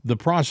that, the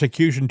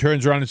prosecution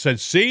turns around and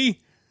says, see,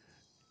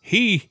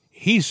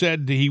 he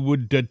said he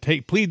would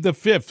plead the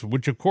Fifth,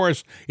 which, of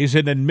course, is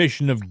an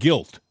admission of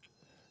guilt,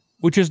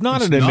 which is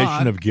not an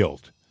admission of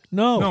guilt.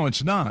 No,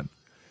 it's not.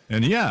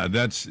 And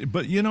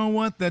but you know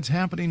what? That's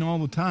happening all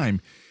the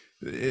time.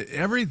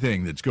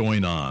 Everything that's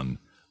going on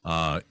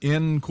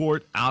in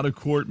court, out of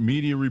court,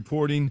 media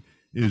reporting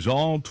is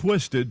all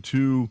twisted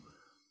to,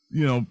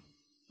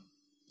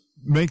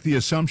 make the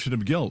assumption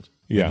of guilt.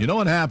 Yeah. You know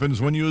what happens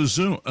when you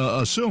assume?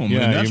 Yeah,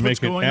 and that's you make what's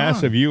going an ass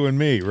on. of you and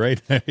me,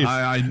 right?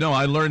 I know.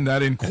 I learned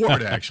that in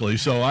court, actually,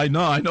 so I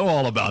know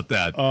all about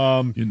that.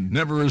 You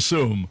never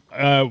assume.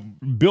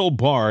 Bill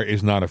Barr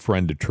is not a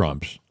friend of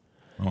Trump's.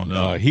 Oh,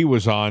 no. He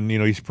was on,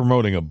 he's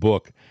promoting a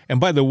book. And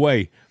by the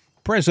way,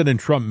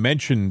 President Trump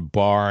mentioned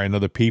Barr and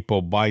other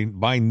people by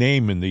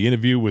name in the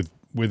interview with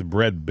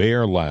Bret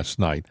Baier last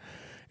night.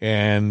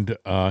 And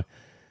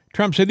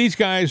Trump said these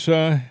guys,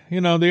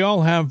 they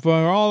all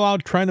are all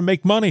out trying to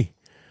make money.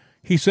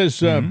 He says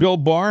Bill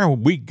Barr, a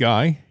weak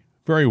guy,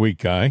 very weak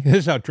guy. This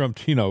is how Trump,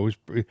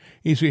 but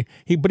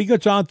he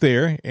gets out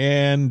there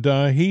and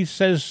he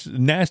says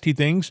nasty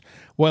things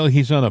while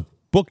he's on a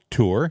book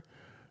tour,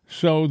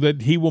 so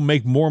that he will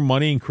make more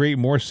money and create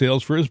more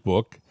sales for his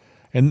book,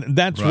 and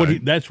that's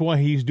that's why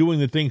he's doing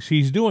the things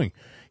he's doing.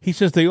 He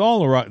says they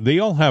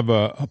all have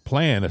a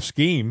plan, a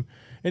scheme.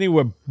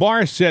 Anyway,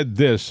 Barr said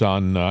this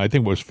on, I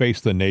think it was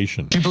Face the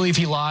Nation. Do you believe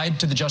he lied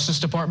to the Justice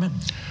Department?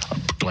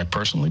 Do I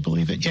personally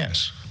believe it?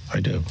 Yes, I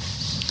do.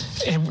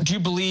 And do you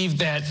believe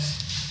that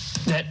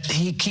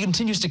he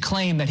continues to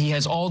claim that he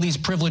has all these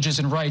privileges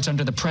and rights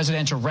under the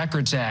Presidential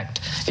Records Act?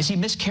 Is he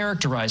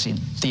mischaracterizing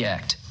the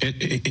act?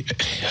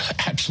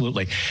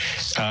 Absolutely.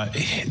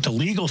 The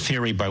legal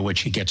theory by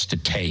which he gets to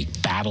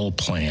take battle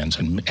plans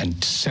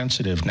and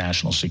sensitive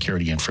national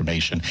security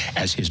information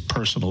as his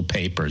personal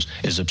papers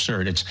is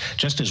absurd. It's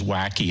just as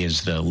wacky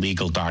as the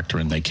legal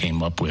doctrine they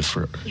came up with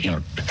for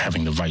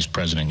having the vice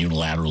president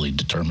unilaterally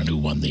determine who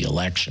won the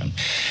election.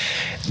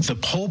 The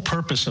whole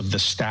purpose of the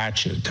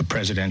statute, the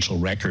Presidential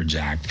Records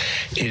Act,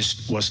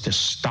 was to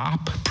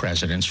stop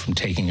presidents from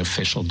taking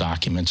official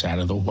documents out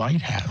of the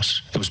White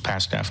House. It was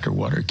passed after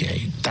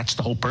Watergate. That's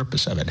the whole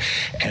purpose of it.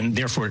 And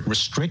therefore, it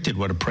restricted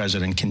what a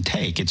president can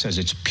take. It says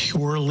it's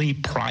purely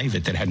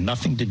private, that had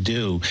nothing to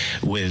do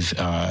with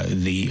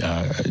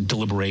the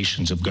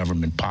deliberations of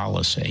government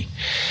policy.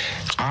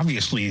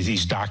 Obviously,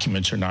 these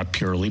documents are not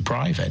purely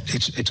private.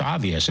 It's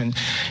obvious. And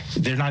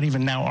they're not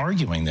even now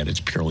arguing that it's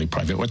purely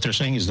private. What they're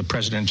saying is the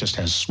president just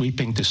has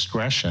sweeping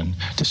discretion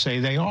to say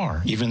they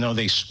are, even though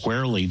they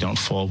squarely don't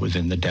fall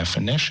within the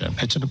definition.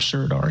 It's an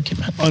absurd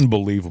argument.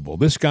 Unbelievable.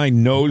 This guy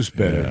knows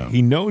better. Yeah.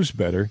 He knows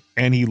better,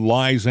 and he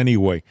lies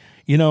anyway.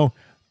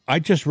 I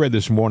just read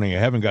this morning, I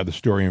haven't got the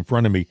story in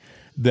front of me,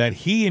 that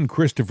he and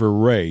Christopher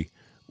Wray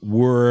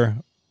were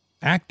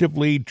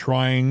actively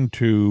trying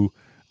to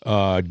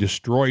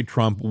destroy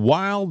Trump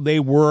while they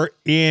were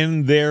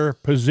in their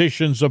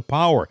positions of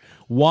power,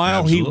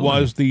 while Absolutely. He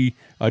was the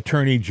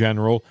Attorney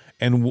General,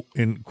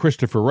 and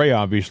Christopher Wray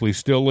obviously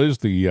still is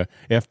the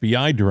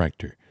FBI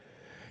director.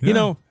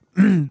 Yeah.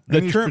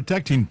 He's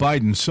protecting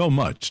Biden so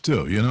much,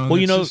 too.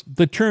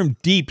 The term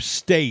deep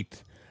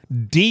state,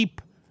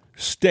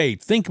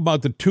 think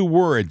about the two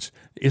words.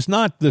 It's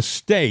not the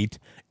state,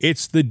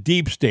 it's the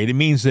deep state. It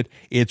means that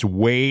it's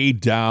way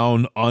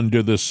down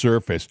under the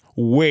surface,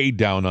 way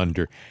down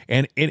under.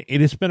 And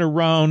it has been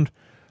around,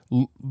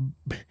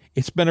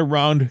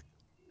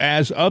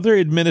 as other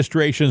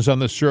administrations on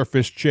the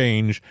surface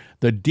change.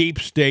 The deep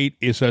state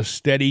is a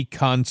steady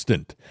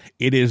constant.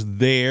 It is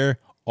there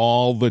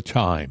all the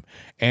time,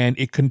 and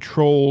it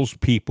controls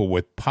people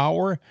with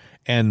power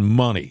and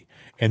money.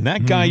 And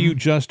that guy you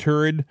just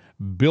heard,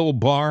 Bill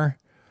Barr,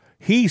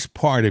 he's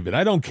part of it.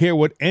 I don't care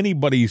what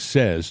anybody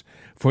says.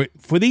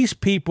 For these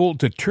people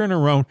to turn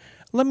around,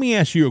 let me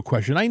ask you a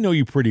question. I know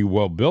you pretty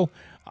well, Bill.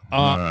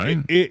 All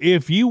right.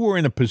 If you were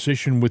in a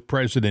position with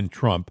President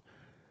Trump,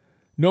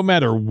 no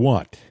matter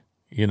what,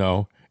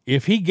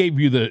 if he gave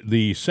you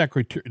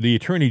the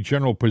Attorney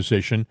General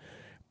position,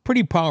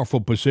 pretty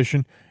powerful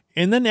position,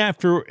 and then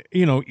after,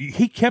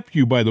 he kept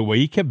you, by the way,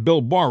 he kept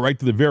Bill Barr right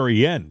to the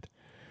very end.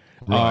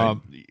 Right.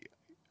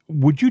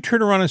 Would you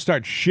turn around and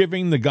start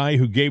shivving the guy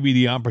who gave you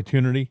the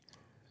opportunity?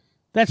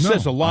 That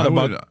says a lot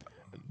about.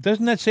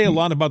 Doesn't that say a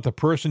lot about the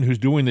person who's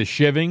doing the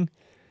shivving?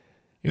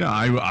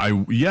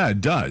 Yeah, yeah,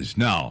 it does.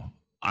 Now,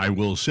 I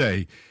will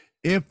say,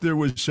 if there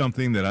was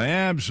something that I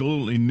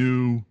absolutely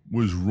knew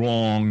was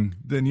wrong,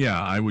 then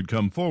yeah, I would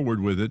come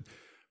forward with it.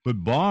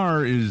 But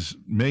Barr is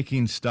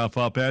making stuff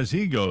up as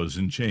he goes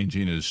and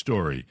changing his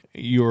story.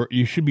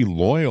 You should be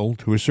loyal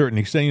to a certain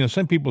extent.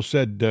 Some people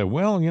said,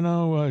 why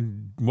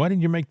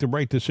didn't you make the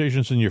right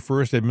decisions in your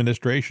first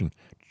administration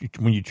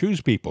when you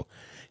choose people?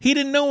 He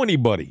didn't know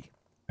anybody.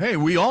 Hey,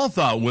 we all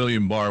thought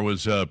William Barr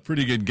was a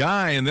pretty good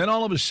guy, and then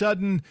all of a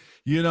sudden,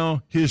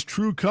 his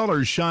true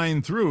colors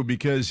shine through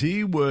because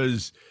he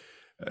was,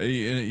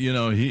 he's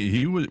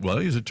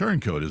a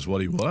turncoat is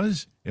what he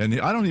was.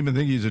 And I don't even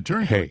think he's a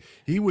turncoat. Hey,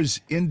 he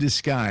was in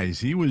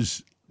disguise.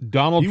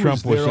 Donald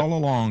Trump was there all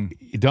along.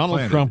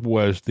 Donald Trump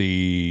was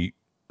the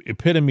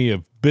epitome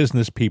of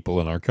business people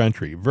in our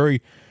country.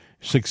 Very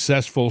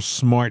successful,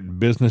 smart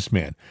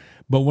businessman.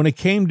 But when it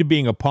came to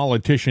being a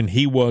politician,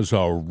 he was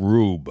a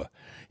rube.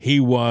 He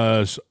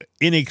was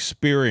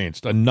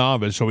inexperienced, a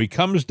novice. So he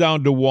comes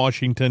down to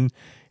Washington,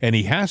 and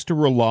he has to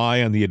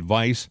rely on the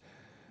advice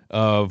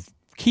of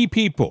key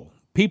people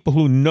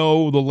who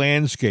know the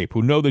landscape,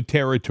 who know the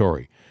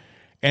territory.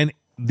 And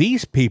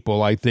these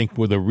people, I think,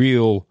 were the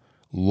real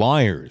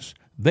liars.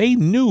 They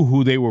knew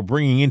who they were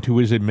bringing into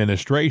his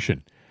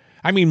administration.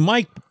 I mean,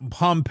 Mike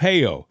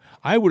Pompeo,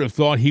 I would have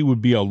thought he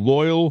would be a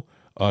loyal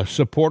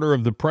supporter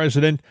of the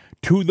president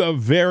to the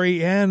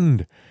very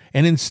end.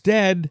 And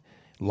instead,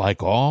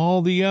 like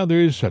all the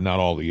others, not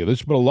all the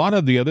others, but a lot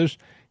of the others,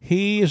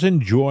 he is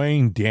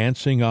enjoying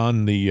dancing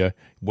on the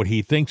what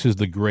he thinks is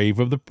the grave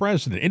of the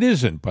president. It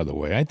isn't, by the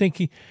way.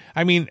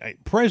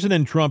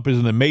 President Trump is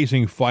an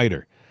amazing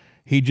fighter.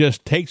 he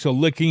just takes a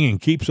licking and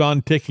keeps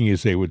on ticking,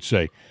 as they would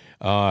say.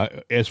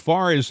 As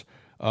far as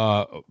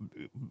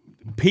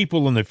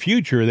people in the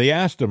future, they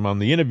asked him on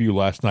the interview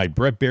last night.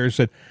 Brett Baer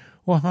said,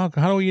 well, how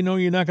do you know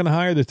you're not going to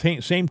hire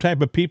the same type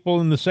of people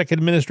in the second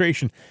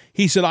administration?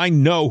 He said, I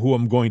know who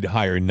I'm going to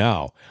hire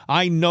now.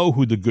 I know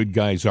who the good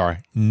guys are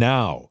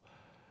now.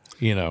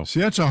 See,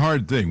 that's a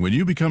hard thing. When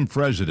you become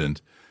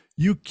president,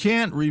 you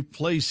can't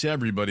replace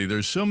everybody.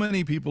 There's so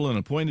many people in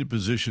appointed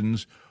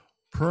positions,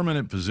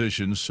 permanent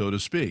positions, so to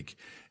speak.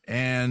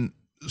 And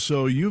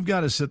so you've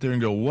got to sit there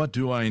and go, what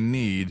do I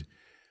need?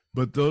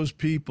 But those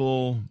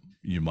people,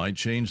 you might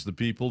change the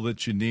people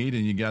that you need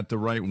and you got the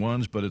right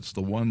ones, but it's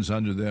the ones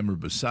under them or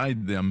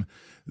beside them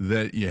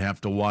that you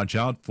have to watch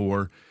out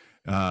for,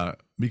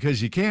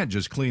 because you can't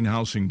just clean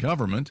house in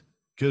government,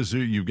 because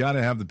you've got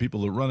to have the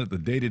people that run it, the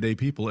day-to-day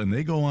people, and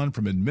they go on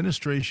from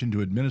administration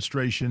to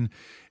administration.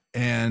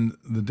 And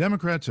the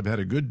Democrats have had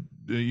a good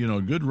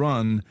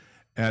run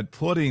at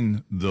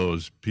putting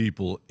those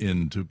people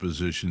into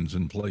positions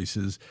and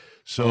places.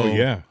 So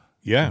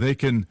they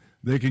can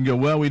go,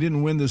 well, we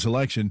didn't win this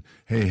election.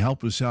 Hey,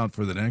 help us out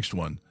for the next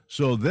one.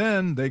 So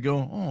then they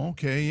go, oh,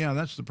 okay, yeah,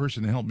 that's the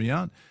person to help me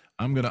out.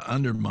 I'm going to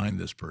undermine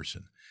this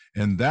person.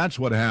 And that's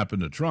what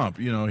happened to Trump.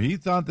 He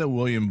thought that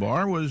William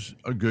Barr was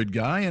a good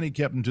guy, and he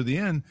kept him to the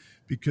end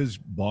because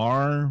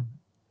Barr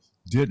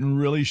didn't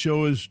really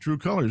show his true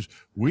colors.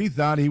 We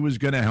thought he was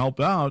going to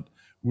help out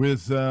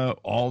with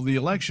all the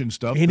election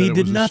stuff. And he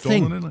did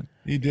nothing.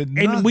 He did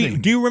nothing.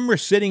 And do you remember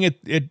sitting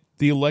at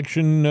the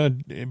election,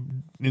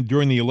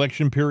 during the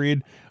election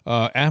period,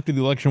 after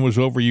the election was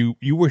over,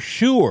 you were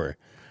sure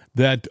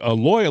that a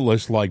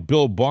loyalist like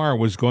Bill Barr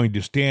was going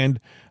to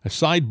stand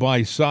side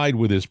by side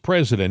with his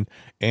president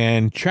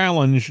and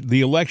challenge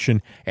the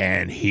election,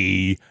 and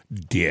he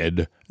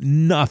did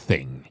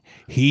nothing.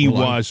 He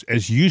was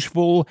as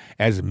useful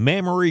as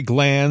mammary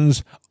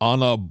glands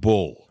on a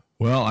bull.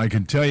 Well, I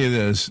can tell you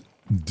this.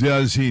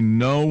 Does he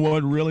know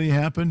what really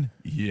happened?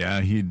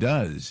 Yeah, he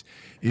does.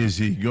 Is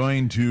he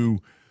going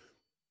to,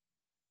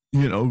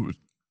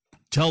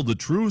 tell the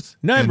truth?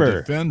 Never.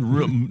 And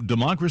defend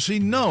democracy?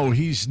 No,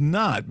 he's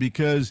not,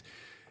 because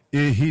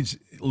his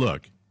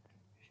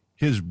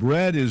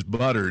bread is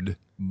buttered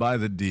by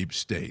the deep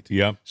state.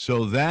 Yep.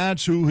 So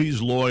that's who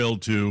he's loyal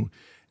to,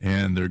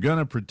 and they're going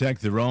to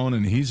protect their own,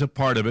 and he's a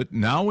part of it.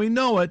 Now we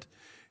know it,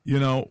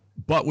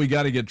 but we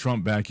got to get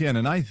Trump back in.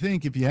 And I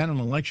think if you had an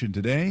election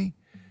today,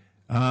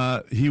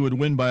 he would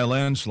win by a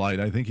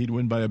landslide. I think he'd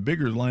win by a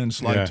bigger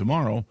landslide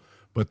tomorrow.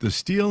 But the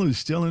steal is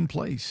still in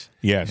place.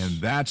 Yes.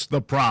 And that's the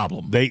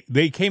problem.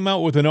 They came out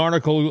with an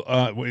article,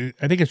 I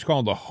think it's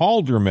called the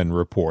Halderman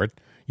Report.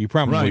 You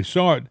probably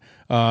saw it.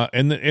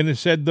 And it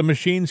said the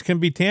machines can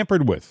be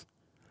tampered with.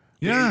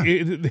 Yeah.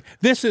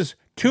 This is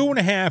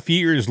 2.5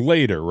 years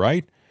later,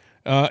 right?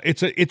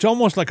 It's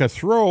almost like a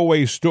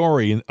throwaway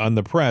story on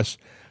the press.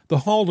 The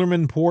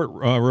Halderman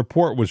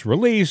report was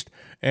released,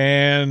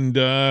 and,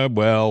 I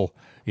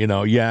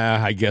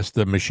guess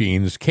the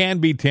machines can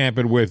be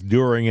tampered with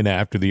during and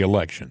after the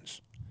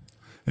elections.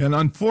 And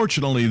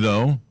unfortunately,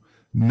 though,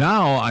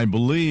 now I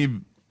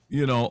believe,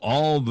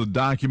 all the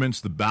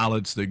documents, the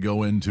ballots that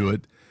go into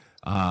it,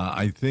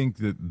 I think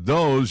that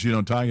those,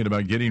 talking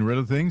about getting rid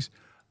of things,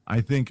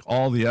 I think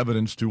all the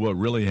evidence to what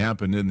really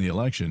happened in the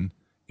election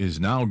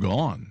is now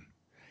gone.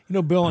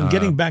 Bill, and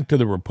getting back to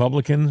the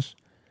Republicans,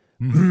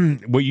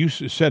 what you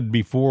said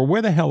before,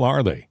 where the hell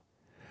are they?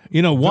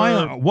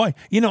 Why?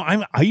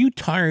 I'm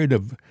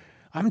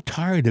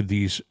tired of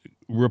these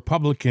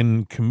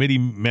Republican committee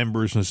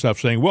members and stuff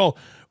saying, well,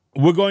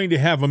 we're going to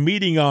have a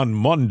meeting on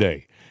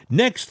Monday.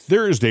 Next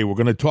Thursday, we're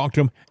going to talk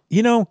to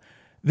them.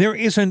 There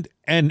isn't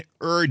an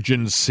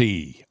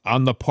urgency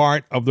on the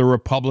part of the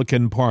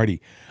Republican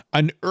Party.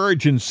 An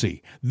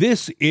urgency.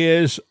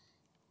 The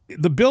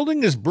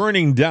building is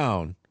burning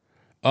down.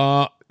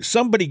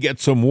 Somebody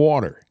get some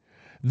water.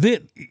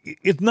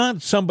 It's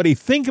not somebody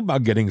think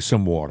about getting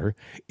some water.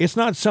 It's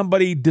not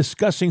somebody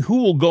discussing who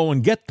will go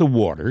and get the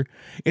water.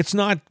 It's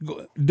not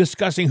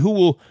discussing who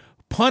will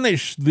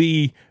punish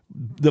the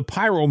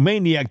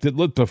pyromaniac that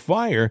lit the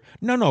fire.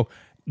 No.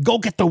 Go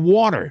get the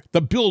water.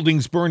 The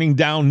building's burning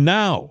down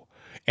now.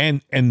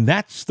 And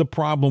that's the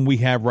problem we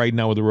have right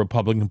now with the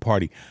Republican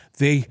Party.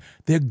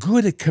 They're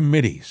good at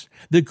committees.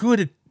 They're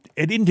good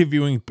at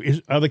interviewing.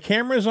 Are the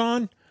cameras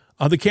on?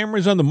 The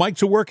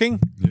mics are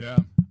working? Yeah.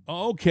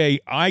 Okay,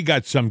 I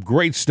got some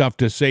great stuff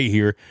to say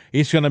here.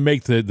 It's going to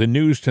make the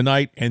news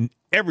tonight, and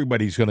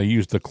everybody's going to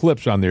use the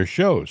clips on their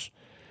shows.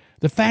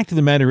 The fact of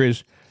the matter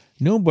is,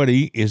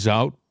 nobody is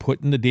out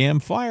putting the damn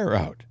fire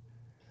out.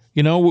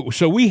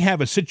 So we have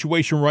a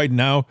situation right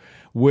now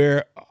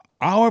where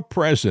our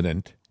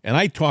president, and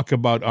I talk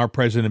about our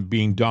president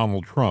being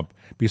Donald Trump,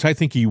 because I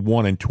think he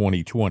won in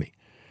 2020.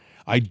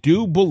 I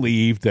do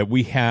believe that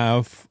we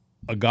have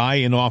a guy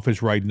in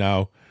office right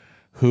now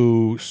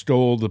who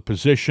stole the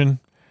position,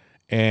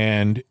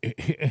 and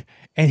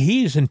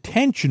he's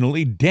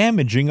intentionally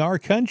damaging our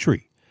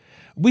country.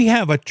 We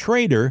have a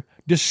traitor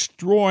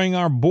destroying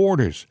our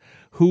borders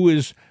who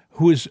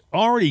who has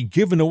already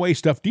given away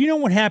stuff. Do you know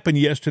what happened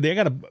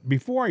yesterday?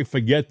 Before I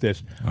forget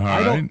this,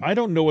 I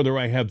don't know whether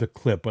I have the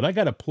clip, but I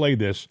got to play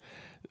this.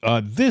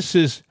 This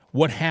is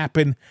what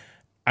happened.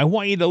 I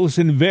want you to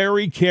listen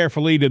very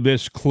carefully to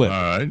this clip.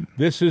 All right.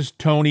 This is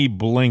Tony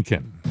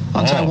Blinken.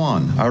 On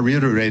Taiwan, I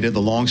reiterated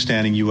the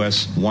long-standing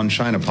U.S. One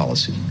China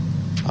policy.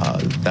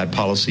 That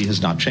policy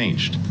has not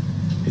changed.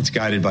 It's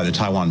guided by the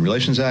Taiwan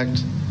Relations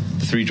Act,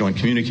 the 3 joint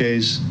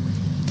communiques,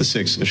 the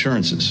 6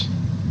 assurances.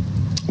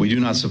 We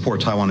do not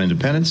support Taiwan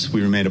independence.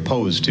 We remain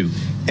opposed to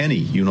any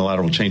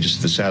unilateral changes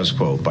to the status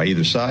quo by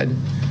either side.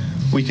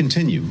 We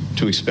continue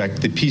to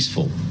expect the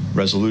peaceful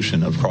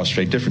resolution of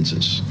cross-strait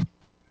differences.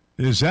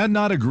 Is that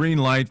not a green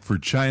light for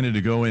China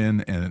to go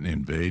in and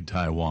invade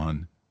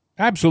Taiwan?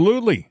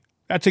 Absolutely.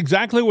 That's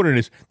exactly what it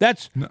is.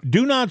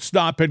 Do not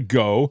stop it,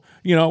 go,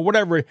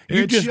 whatever.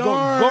 You It's just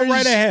yours. go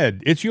right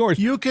ahead. It's yours.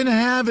 You can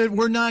have it.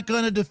 We're not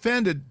going to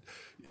defend it.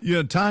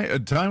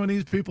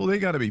 Taiwanese people, they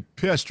got to be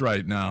pissed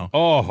right now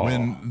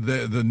when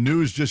the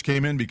news just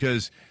came in,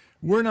 because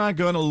we're not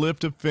going to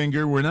lift a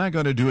finger. We're not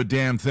going to do a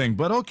damn thing.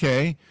 But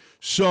okay,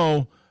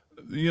 so,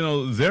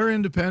 their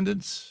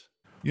independence,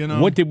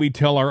 What did we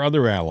tell our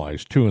other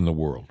allies, too, in the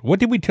world? What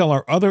did we tell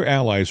our other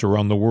allies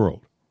around the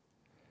world?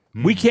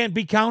 We can't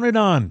be counted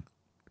on.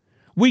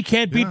 We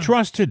can't be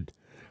trusted.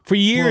 For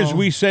years,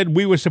 we said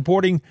we were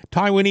supporting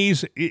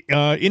Taiwanese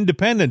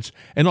independence.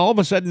 And all of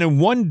a sudden, in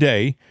one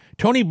day,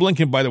 Tony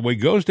Blinken, by the way,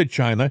 goes to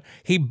China.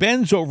 He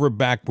bends over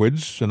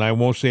backwards, and I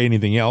won't say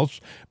anything else.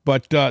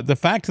 But the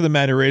fact of the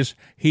matter is,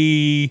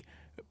 he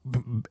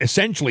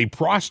essentially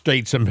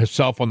prostrates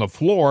himself on the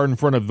floor in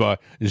front of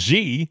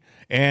Xi.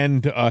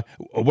 And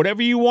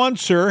whatever you want,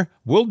 sir,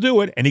 we'll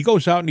do it. And he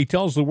goes out and he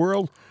tells the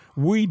world,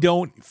 we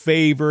don't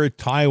favor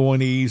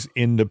Taiwanese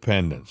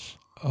independence.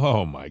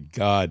 Oh, my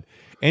God.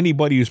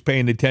 Anybody who's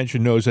paying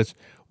attention knows that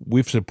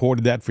we've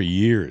supported that for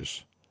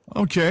years.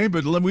 Okay,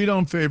 but we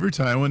don't favor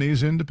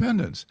Taiwanese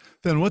independence.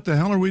 Then what the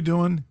hell are we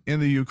doing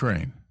in the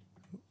Ukraine?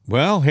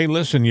 Well, hey,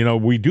 listen,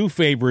 we do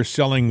favor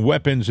selling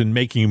weapons and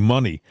making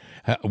money.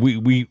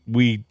 We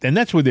and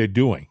that's what they're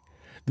doing.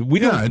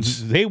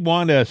 They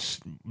want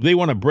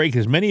to break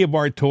as many of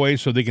our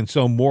toys so they can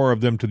sell more of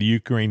them to the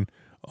Ukraine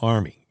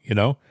army,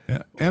 Yeah.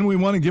 And we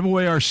want to give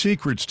away our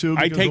secrets, too,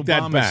 because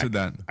Obama said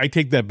that. I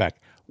take that back.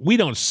 We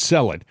don't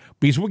sell it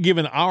because we're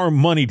giving our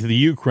money to the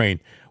Ukraine.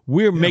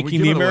 We're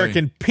making the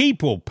American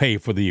people pay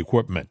for the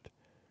equipment.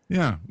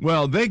 Yeah,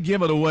 well, they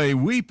give it away.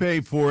 We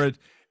pay for it,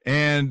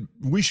 and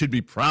we should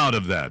be proud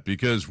of that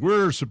because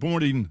we're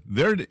supporting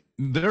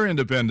their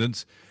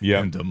independence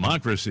and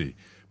democracy.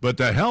 But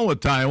the hell with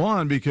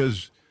Taiwan,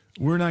 because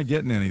we're not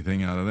getting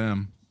anything out of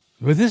them.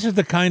 But this is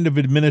the kind of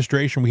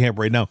administration we have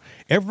right now.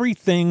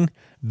 Everything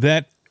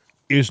that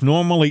is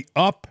normally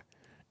up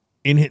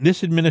in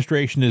this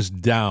administration is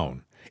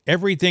down.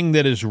 Everything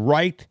that is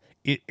right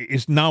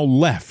is now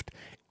left.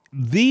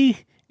 The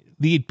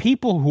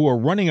people who are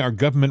running our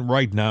government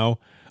right now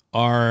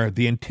are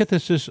the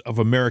antithesis of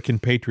American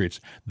patriots.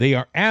 They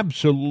are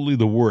absolutely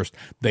the worst.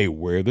 They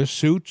wear the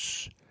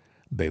suits.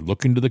 They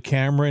look into the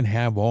camera and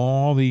have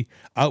all the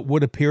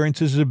outward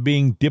appearances of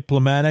being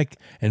diplomatic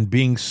and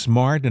being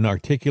smart and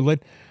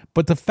articulate.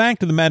 But the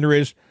fact of the matter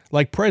is,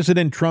 like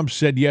President Trump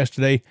said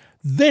yesterday,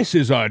 this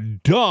is a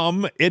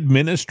dumb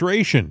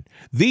administration.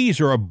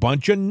 These are a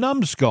bunch of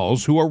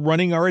numbskulls who are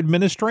running our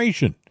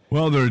administration.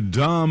 Well, they're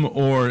dumb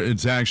or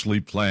it's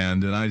actually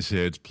planned, and I say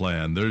it's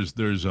planned.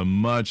 There's a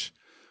much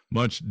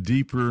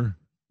deeper,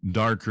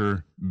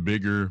 darker,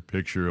 bigger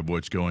picture of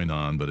what's going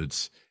on, but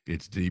it's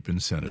deep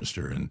and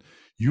sinister, and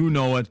you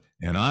know it,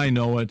 and I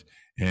know it,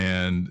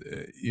 and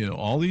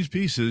all these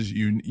pieces.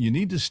 You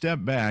need to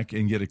step back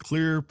and get a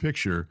clear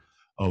picture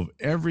of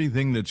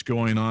everything that's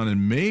going on,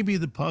 and maybe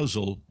the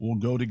puzzle will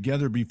go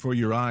together before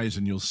your eyes,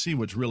 and you'll see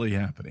what's really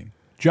happening.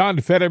 John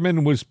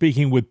Fetterman was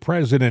speaking with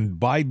President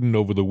Biden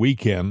over the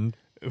weekend.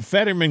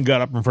 Fetterman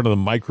got up in front of the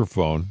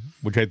microphone,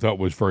 which I thought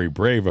was very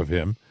brave of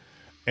him,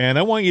 and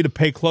I want you to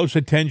pay close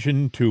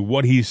attention to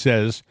what he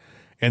says,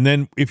 and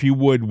then, if you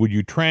would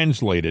you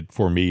translate it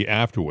for me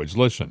afterwards?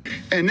 Listen.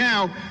 And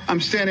now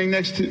I'm standing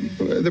next to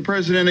the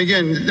president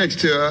again, next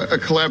to a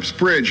collapsed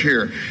bridge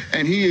here.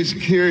 And he is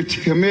here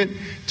to commit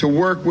to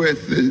work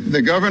with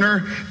the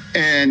governor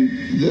and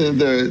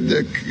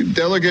the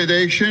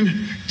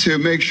delegation to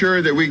make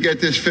sure that we get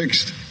this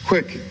fixed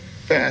quick,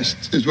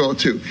 fast as well,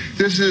 too.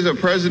 This is a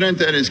president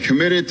that is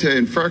committed to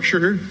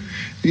infrastructure.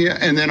 Yeah,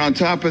 and then on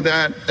top of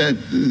that,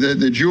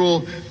 the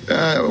dual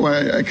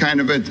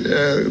kind of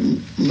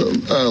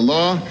a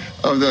law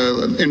of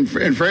the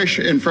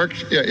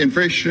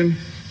inflation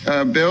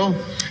bill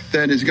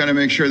that is going to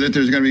make sure that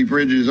there's going to be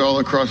bridges all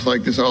across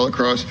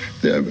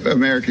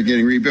America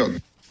getting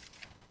rebuilt.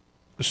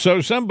 So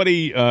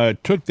somebody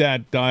took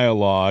that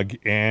dialogue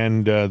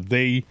and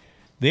they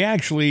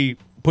actually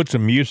put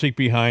some music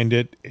behind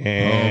it.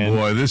 And oh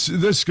boy, this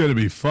is going to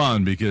be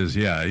fun because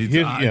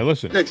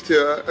listen. Next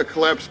to a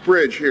collapsed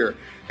bridge here,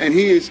 and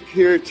he is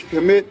here to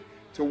commit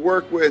to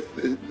work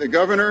with the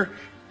governor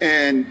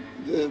and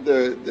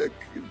the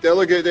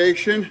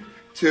delegation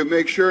to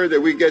make sure that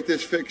we get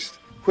this fixed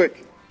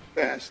quick,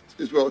 fast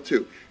as well,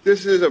 too.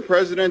 This is a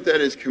president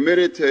that is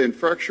committed to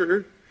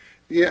infrastructure.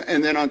 Yeah,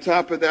 and then on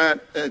top of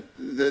that,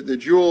 the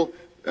dual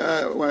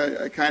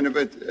kind of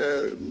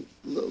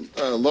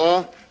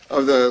law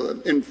of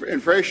the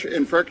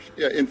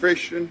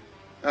inflation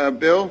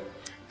bill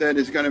that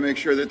is going to make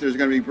sure that there's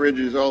going to be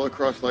bridges all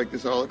across like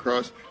this, all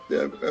across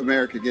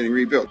America getting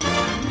rebuilt. Go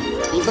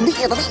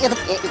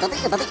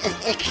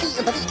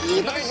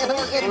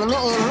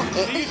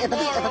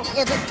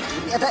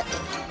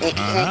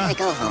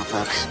home,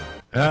 folks.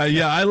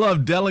 Yeah, I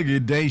love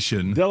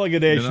delegation.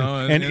 Delegation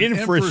and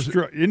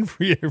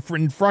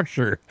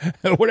infrastructure,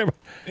 whatever.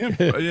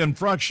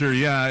 Infrastructure,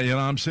 yeah.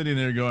 I'm sitting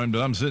there going,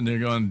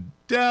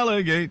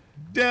 delegate,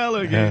 dance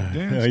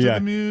to the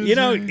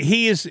music.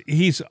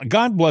 He's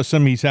God bless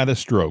him. He's had a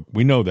stroke.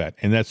 We know that,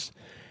 and that's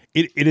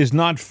it. It is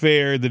not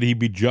fair that he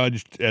be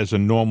judged as a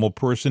normal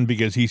person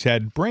because he's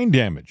had brain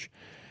damage,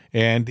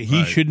 and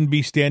he shouldn't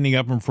be standing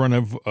up in front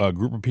of a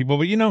group of people.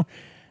 But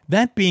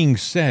that being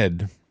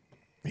said,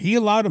 he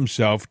allowed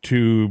himself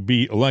to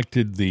be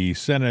elected the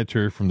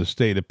senator from the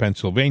state of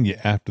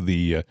Pennsylvania after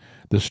the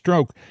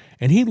stroke,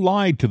 and he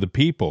lied to the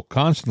people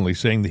constantly,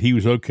 saying that he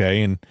was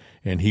okay and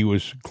he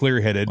was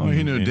clear-headed. Well,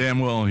 he knew damn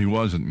well he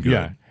wasn't good.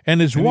 Yeah,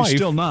 and his wife he's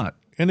still not.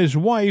 And his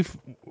wife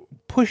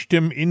pushed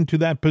him into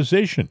that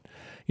position.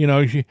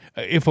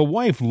 If a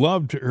wife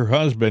loved her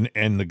husband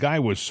and the guy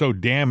was so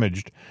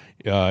damaged,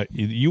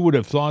 you would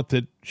have thought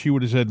that she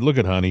would have said, "Look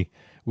at honey,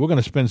 we're going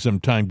to spend some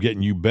time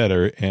getting you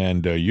better,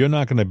 and you're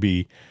not going to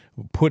be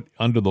put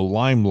under the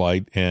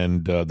limelight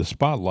and the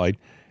spotlight,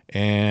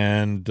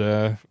 and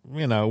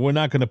we're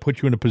not going to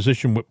put you in a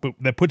position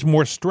that puts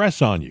more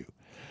stress on you."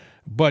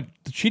 But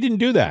she didn't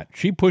do that.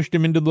 She pushed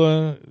him into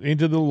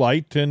the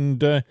light,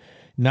 and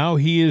now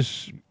he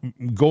is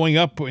going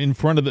up in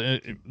front of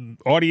the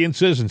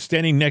audiences and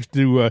standing next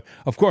to.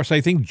 Of course, I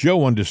think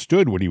Joe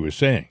understood what he was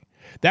saying.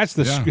 That's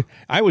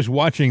I was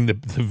watching the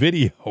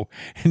video,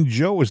 and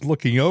Joe was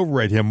looking over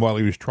at him while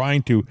he was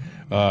trying to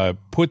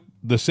put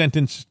the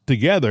sentence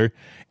together,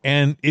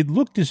 and it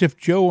looked as if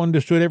Joe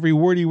understood every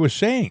word he was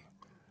saying.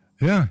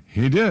 Yeah,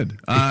 he did.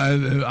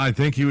 I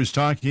think he was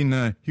talking.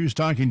 He was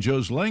talking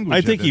Joe's language. I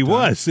think he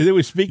was. They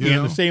were speaking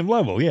at the same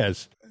level.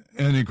 Yes.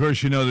 And of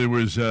course, there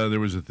was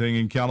a thing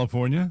in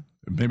California.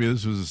 Maybe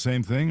this was the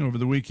same thing over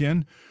the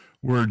weekend,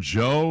 where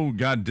Joe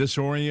got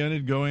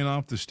disoriented going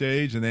off the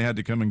stage, and they had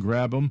to come and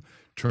grab him,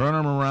 turn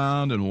him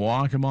around, and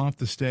walk him off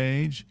the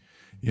stage.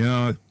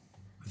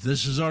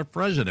 This is our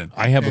president.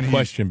 I have a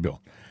question,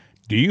 Bill.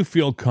 Do you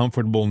feel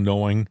comfortable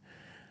knowing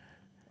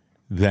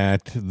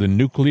that the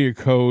nuclear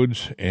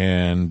codes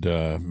and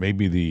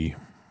maybe the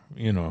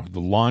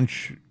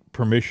launch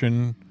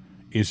permission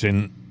is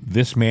in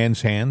this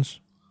man's hands?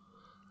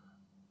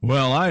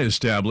 Well, I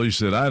established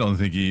that I don't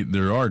think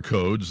there are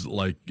codes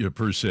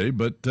per se,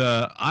 but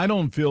I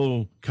don't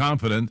feel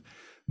confident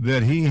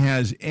that he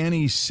has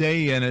any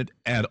say in it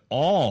at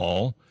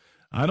all.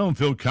 I don't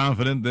feel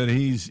confident that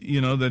he's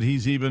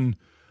even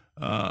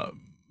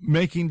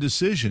making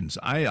decisions.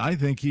 I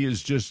think he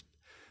is just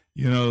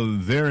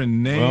there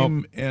in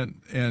name,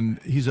 and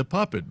he's a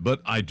puppet. But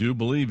I do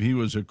believe he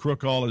was a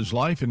crook all his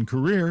life and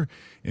career,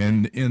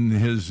 and in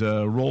his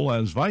role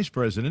as vice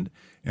president.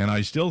 And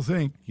I still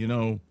think,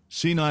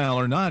 senile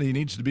or not, he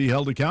needs to be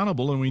held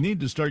accountable, and we need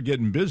to start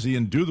getting busy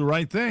and do the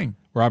right thing.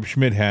 Rob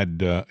Schmidt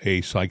had a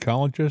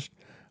psychologist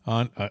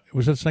on.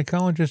 Was it a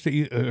psychologist?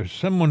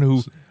 Someone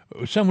who's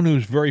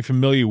very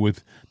familiar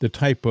with the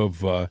type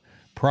of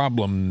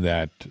problem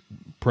that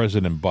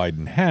President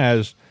Biden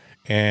has.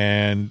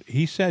 And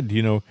he said,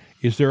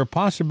 is there a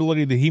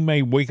possibility that he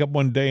may wake up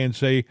one day and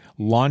say,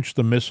 launch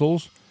the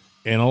missiles,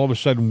 and all of a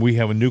sudden we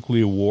have a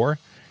nuclear war?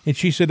 And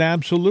she said,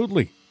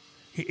 absolutely.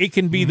 It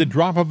can be the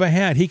drop of a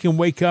hat. He can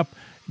wake up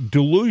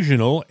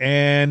delusional,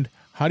 and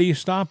how do you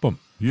stop him?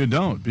 You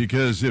don't,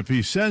 because if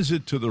he says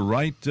it to the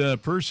right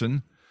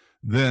person,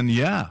 then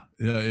that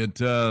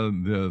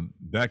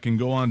can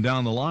go on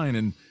down the line.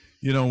 And,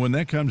 when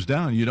that comes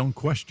down, you don't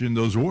question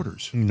those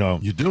orders. No.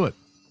 You do it.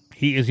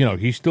 He is,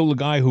 he's still the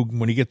guy who,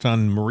 when he gets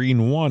on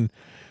Marine One,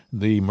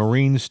 the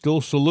Marines still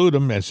salute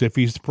him as if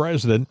he's the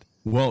president.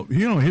 Well,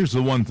 here's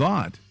the one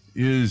thought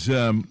is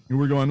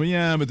we're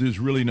going, but there's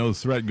really no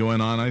threat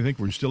going on. I think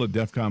we're still at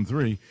DEFCON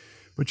 3.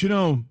 But,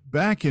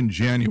 back in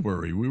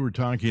January, we were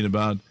talking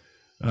about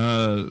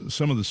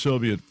some of the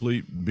Soviet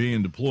fleet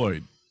being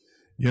deployed.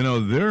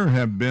 There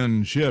have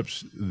been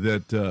ships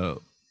that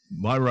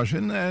by Russia,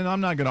 and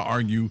I'm not going to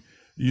argue,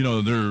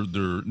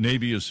 their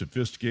Navy is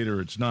sophisticated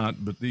or it's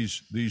not, but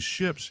these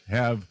ships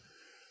have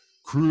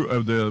crew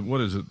of the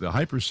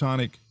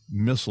hypersonic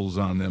missiles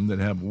on them that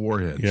have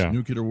warheads,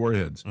 nuclear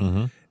warheads.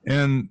 Mm-hmm.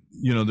 And,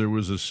 there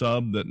was a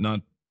sub that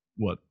a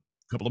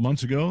couple of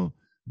months ago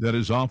that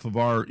is off of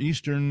our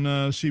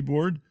eastern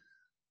seaboard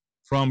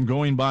from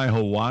going by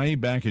Hawaii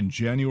back in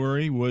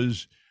January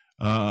was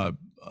a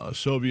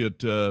Soviet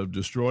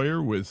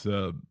destroyer with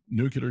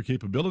nuclear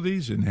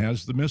capabilities and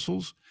has the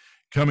missiles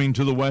coming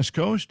to the West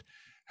Coast.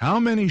 How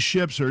many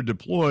ships are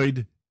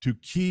deployed to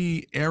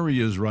key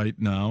areas right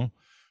now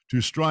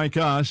to strike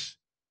us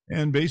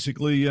and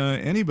basically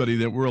anybody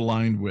that we're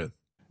aligned with,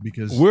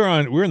 because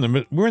we're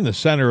in the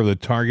center of the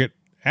target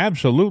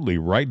absolutely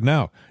right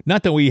now.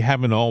 Not that we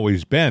haven't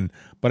always been,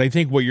 but I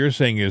think what you're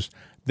saying is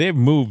they've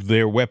moved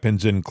their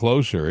weapons in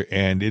closer,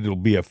 and it'll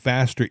be a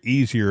faster,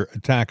 easier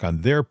attack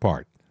on their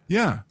part.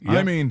 Yeah.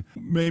 I mean,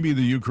 maybe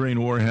the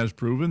Ukraine war has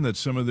proven that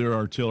some of their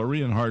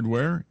artillery and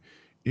hardware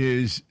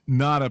is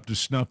not up to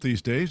snuff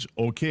these days.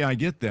 Okay, I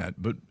get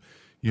that. But,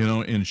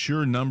 in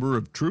sheer number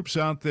of troops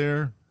out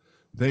there,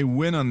 they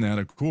win on that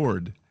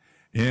accord.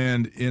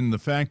 And in the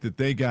fact that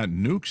they got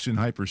nukes and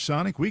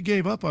hypersonic, we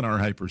gave up on our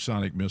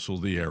hypersonic missile,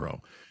 the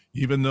Arrow.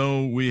 Even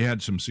though we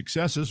had some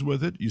successes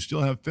with it, you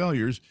still have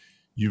failures.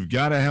 You've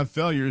got to have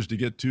failures to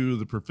get to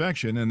the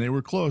perfection, and they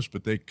were close,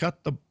 but they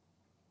cut the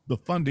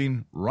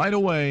funding right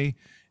away.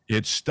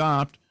 It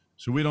stopped,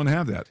 so we don't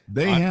have that.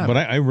 They have. But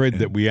I read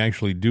that we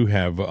actually do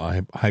have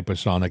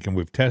hypersonic, and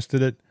we've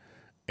tested it,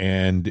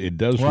 and it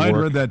does work. I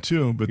read that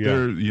too, but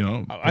they're,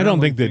 I don't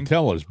think they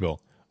tell us, Bill.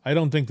 I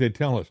don't think they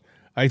tell us.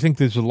 I think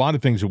there's a lot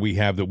of things that we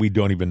have that we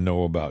don't even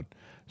know about.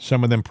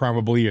 Some of them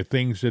probably are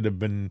things that have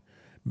been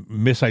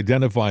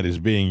misidentified as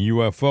being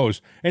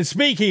UFOs. And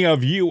speaking of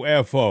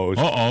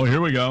UFOs...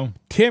 here we go.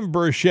 Tim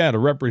Burchett, a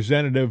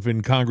representative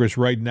in Congress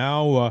right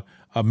now,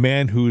 a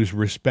man who's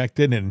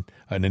respected and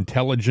an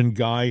intelligent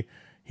guy,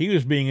 he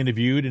was being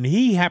interviewed, and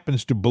he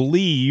happens to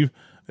believe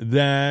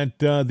that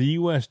the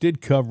U.S. did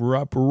cover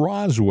up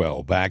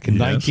Roswell back in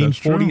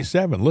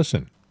 1947.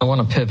 Listen. I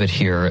want to pivot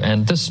here,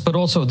 and this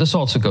also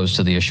goes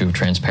to the issue of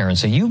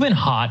transparency. You've been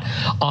hot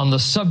on the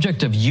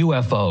subject of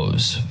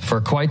UFOs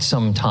for quite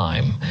some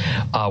time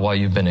while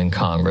you've been in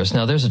Congress.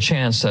 Now, there's a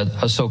chance that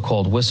a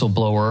so-called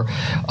whistleblower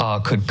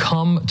could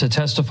come to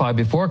testify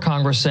before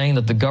Congress saying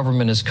that the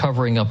government is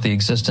covering up the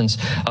existence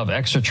of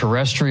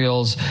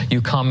extraterrestrials.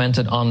 You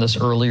commented on this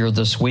earlier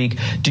this week.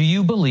 Do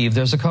you believe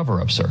there's a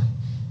cover-up, sir?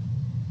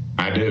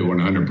 I do,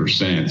 100%.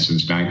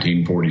 Since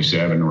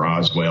 1947,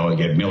 Roswell,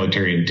 you had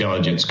military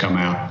intelligence come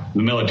out.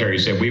 The military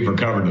said, we've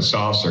recovered a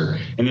saucer.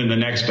 And then the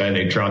next day,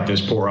 they trot this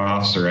poor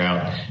officer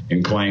out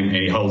and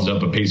he holds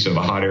up a piece of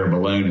a hot air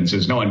balloon and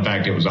says, no, in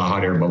fact, it was a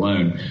hot air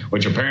balloon,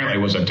 which apparently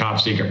was a top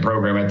secret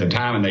program at the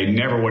time, and they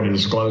never would have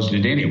disclosed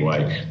it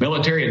anyway.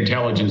 Military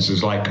intelligence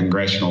is like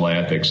congressional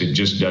ethics. It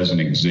just doesn't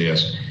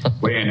exist.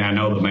 And I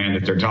know the man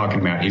that they're talking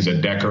about. He's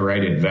a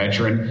decorated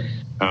veteran.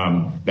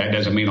 That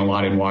doesn't mean a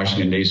lot in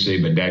Washington,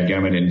 D.C., but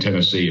dadgummit in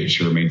Tennessee, it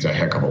sure means a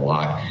heck of a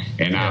lot.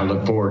 And I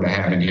look forward to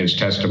having his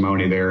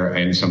testimony there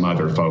and some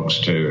other folks,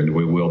 too, and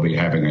we will be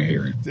having a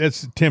hearing.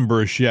 That's Tim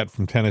Burchett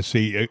from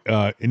Tennessee,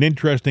 an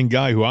interesting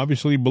guy who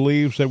obviously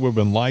believes that we've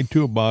been lied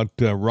to about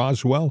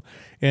Roswell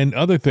and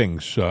other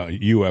things,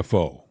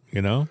 UFO,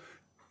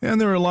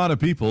 And there are a lot of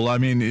people. I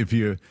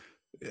mean,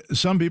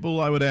 some people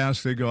I would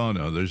ask, they go, oh,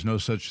 no, there's no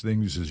such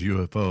things as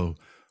UFOs,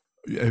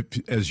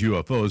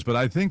 but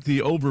I think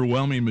the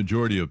overwhelming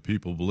majority of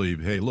people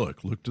believe, hey,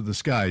 look to the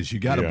skies. You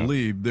got to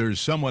believe there's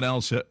someone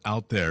else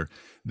out there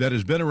that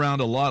has been around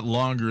a lot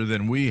longer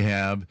than we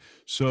have.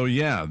 So,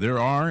 there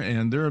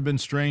have been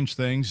strange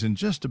things, and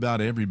just about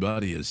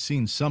everybody has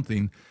seen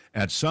something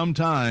at some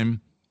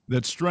time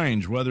that's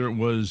strange, whether it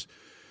was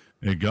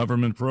a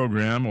government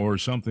program or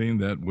something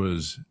that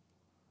was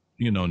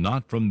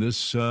not from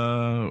this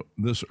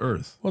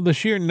earth. Well, the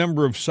sheer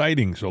number of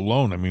sightings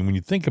alone, I mean, when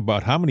you think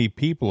about how many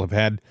people have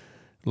had,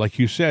 like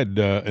you said,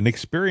 an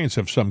experience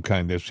of some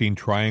kind. They've seen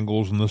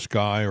triangles in the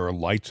sky or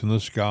lights in the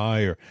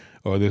sky,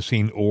 or they've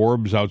seen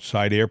orbs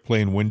outside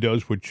airplane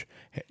windows, which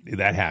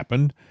that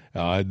happened.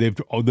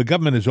 The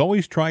government has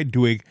always tried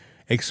to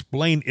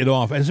explain it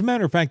off. As a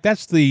matter of fact,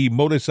 that's the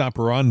modus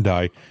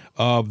operandi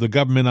of the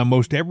government on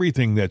most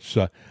everything that's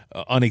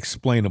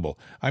unexplainable.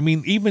 I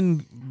mean,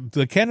 even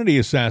the Kennedy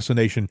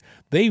assassination,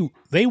 they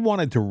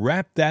wanted to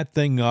wrap that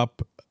thing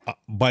up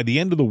by the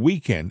end of the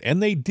weekend,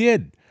 and they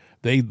did.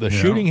 The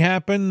shooting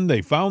happened.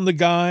 They found the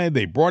guy.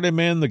 They brought him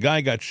in. The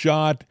guy got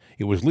shot.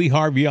 It was Lee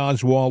Harvey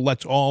Oswald.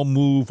 Let's all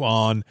move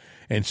on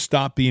and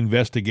stop the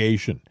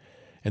investigation.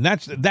 And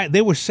that's that.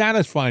 They were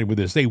satisfied with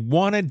this. They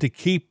wanted to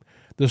keep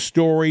the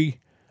story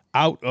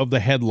out of the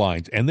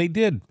headlines, and they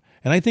did.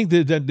 And I think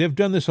that they've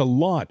done this a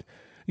lot.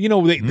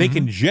 They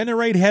can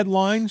generate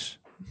headlines.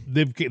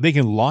 They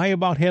can lie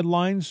about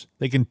headlines.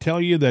 They can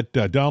tell you that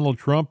Donald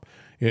Trump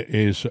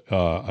is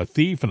a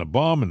thief and a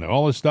bum and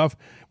all this stuff,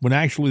 when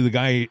actually the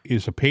guy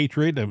is a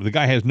patriot. The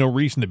guy has no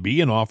reason to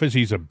be in office.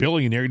 He's a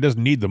billionaire. He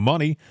doesn't need the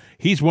money.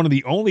 He's one of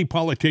the only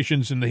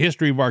politicians in the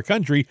history of our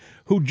country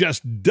who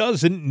just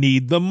doesn't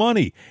need the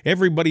money.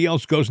 Everybody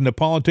else goes into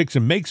politics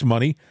and makes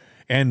money,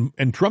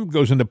 and Trump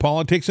goes into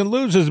politics and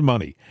loses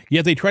money.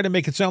 Yet they try to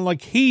make it sound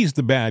like he's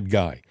the bad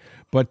guy.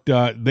 But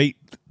the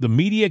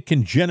media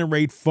can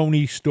generate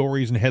phony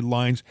stories and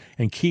headlines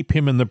and keep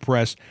him in the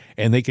press,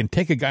 and they can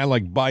take a guy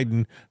like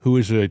Biden, who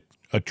is a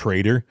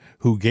traitor,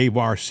 who gave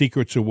our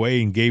secrets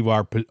away and gave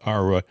our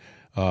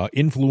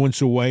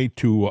influence away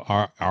to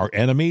our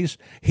enemies.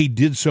 He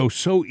did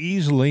so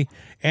easily,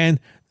 and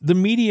the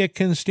media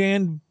can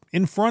stand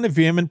in front of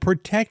him and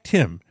protect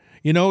him.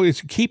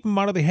 It's keep them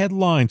out of the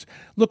headlines.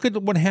 Look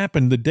at what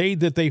happened the day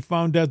that they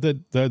found out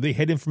that they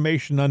had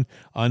information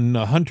on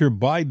Hunter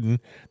Biden.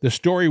 The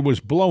story was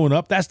blowing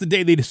up. That's the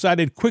day they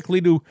decided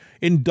quickly to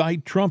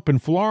indict Trump in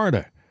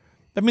Florida.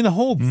 I mean, the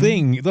whole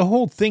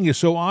thing is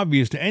so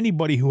obvious to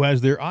anybody who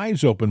has their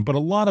eyes open, but a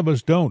lot of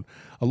us don't.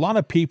 A lot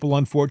of people,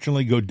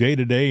 unfortunately, go day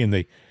to day and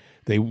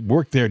they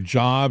work their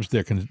jobs.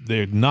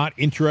 They're not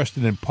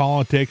interested in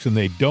politics, and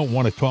they don't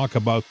want to talk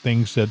about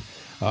things that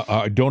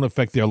don't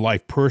affect their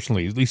life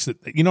personally. At least,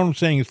 you know what I'm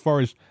saying. As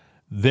far as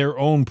their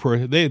own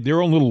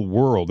little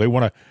world, they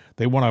want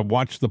to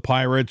watch the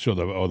Pirates or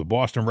the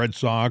Boston Red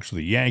Sox or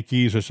the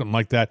Yankees or something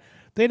like that.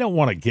 They don't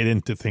want to get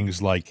into things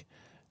like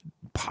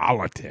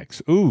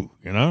politics. Anyway.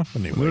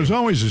 There's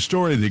always a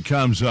story that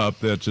comes up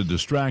that's a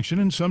distraction,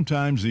 and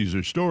sometimes these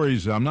are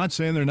stories. I'm not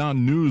saying they're not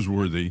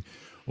newsworthy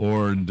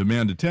or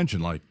demand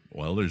attention. Like,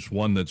 well, there's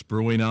one that's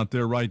brewing out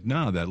there right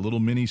now, that little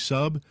mini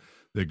sub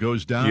that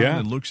goes down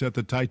and looks at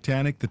the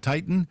Titanic, the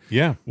Titan.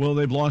 Yeah. Well,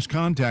 they've lost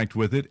contact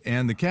with it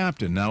and the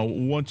captain. Now,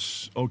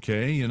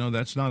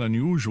 that's not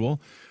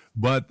unusual,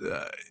 but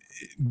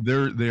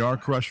they are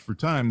crushed for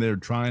time. They're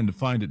trying to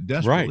find it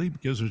desperately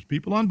because there's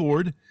people on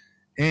board.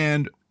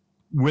 And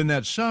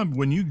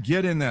when you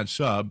get in that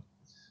sub,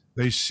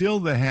 they seal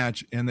the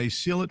hatch, and they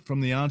seal it from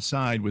the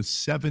outside with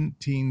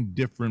 17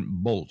 different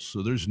bolts.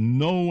 So there's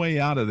no way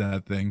out of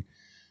that thing.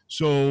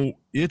 So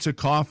it's a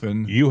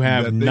coffin. You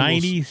have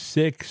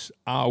 96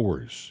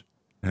 hours.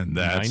 And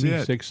that's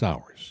 96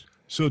 hours.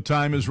 So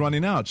time is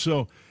running out.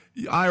 So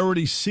I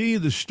already see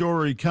the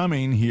story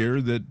coming here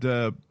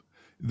that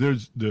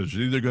there's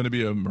either going to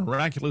be a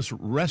miraculous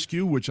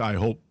rescue, which I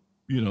hope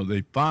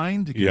they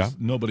find, because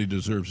nobody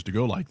deserves to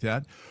go like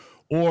that,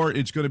 or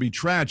it's going to be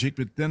tragic,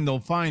 but then they'll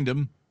find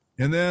him,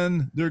 and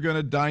then they're going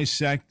to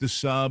dissect the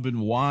sub and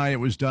why it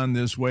was done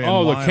this way.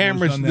 And the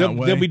cameras,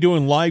 they'll be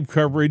doing live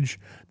coverage.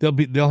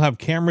 They'll have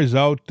cameras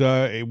out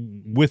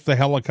with the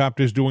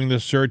helicopters doing the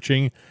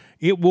searching.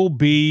 It will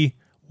be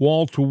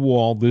wall to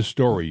wall, this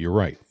story. You're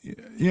right.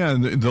 Yeah,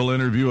 and they'll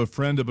interview a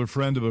friend of a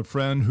friend of a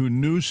friend who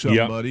knew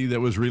somebody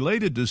that was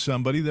related to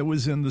somebody that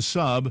was in the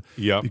sub,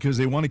 because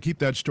they want to keep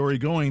that story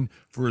going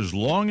for as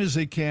long as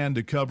they can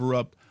to cover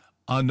up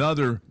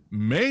another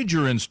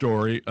major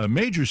story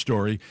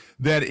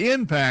that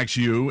impacts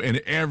you and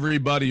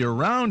everybody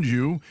around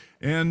you.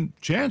 And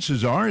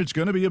chances are it's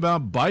going to be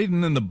about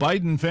Biden and the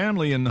Biden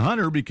family and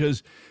Hunter,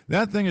 because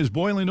that thing is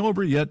boiling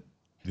over. Yet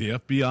the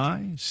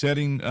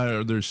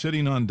FBI they're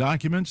sitting on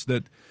documents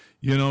that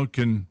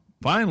can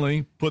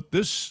finally put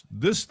this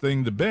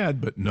thing to bed.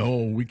 But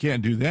no, we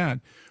can't do that.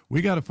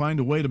 We got to find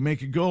a way to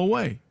make it go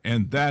away.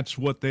 And that's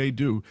what they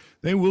do.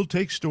 They will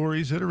take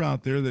stories that are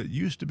out there that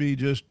used to be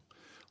just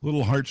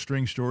little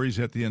heartstring stories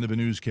at the end of a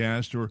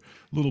newscast or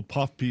little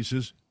puff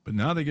pieces, but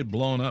now they get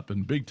blown up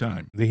in big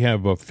time. They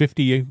have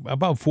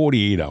about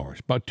 48 hours,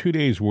 about 2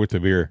 days worth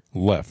of air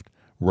left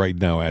right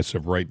now, as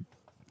of right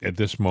at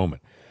this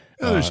moment.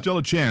 There's still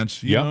a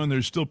chance, and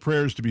there's still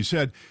prayers to be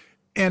said.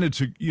 And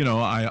it's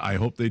I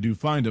hope they do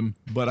find him,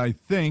 but I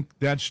think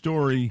that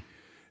story,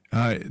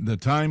 the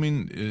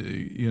timing,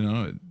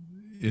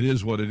 it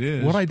is what it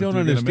is. What I don't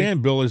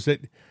understand, Bill, is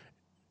that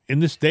in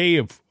this day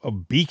of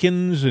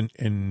beacons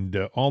and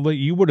all that,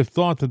 you would have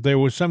thought that there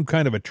was some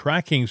kind of a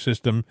tracking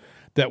system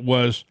that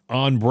was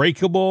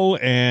unbreakable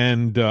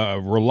and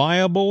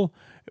reliable,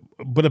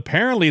 but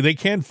apparently they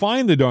can't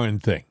find the darn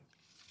thing.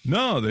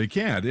 No, they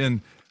can't.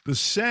 And the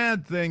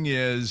sad thing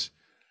is,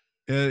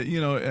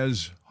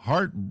 as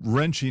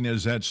heart-wrenching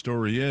as that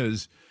story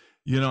is,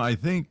 I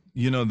think,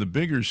 the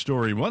bigger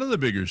story, one of the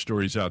bigger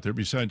stories out there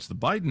besides the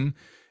Biden,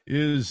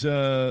 is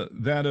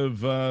that of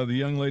the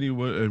young lady.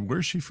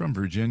 Where's she from?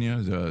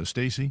 Virginia?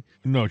 Stacey?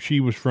 No, she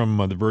was from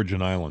the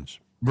Virgin Islands.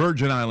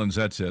 Virgin Islands,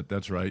 that's it.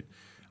 That's right.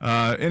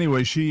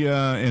 Anyway, she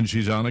and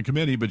she's on a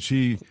committee, but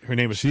her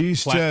name is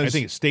I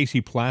think it's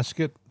Stacey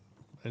Plaskett.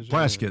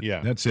 Plaskett,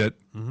 yeah, that's it.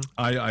 Mm-hmm.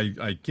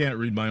 I can't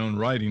read my own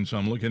writing, so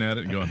I'm looking at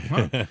it and going,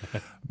 huh.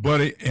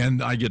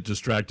 And I get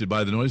distracted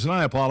by the noise, and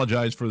I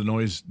apologize for the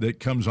noise that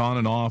comes on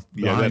and off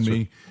behind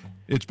me.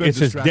 It's been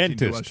distracting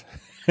to us.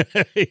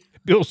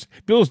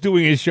 Bill's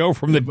doing his show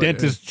from the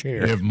dentist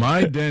chair. If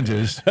my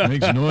dentist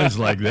makes noise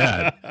like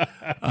that,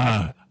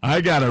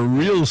 I got a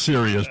real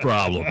serious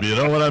problem. You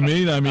know what I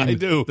mean? I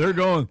do. They're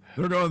going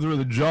through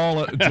the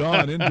jaw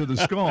and into the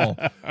skull.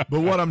 But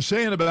what I'm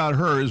saying about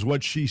her is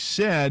what she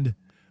said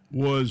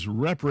was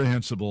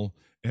reprehensible,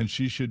 and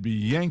she should be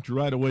yanked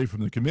right away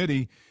from the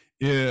committee.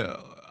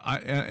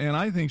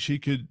 I think she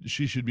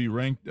should be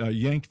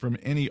yanked from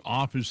any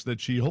office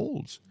that she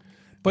holds.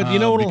 But you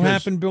know what will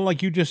happen, Bill?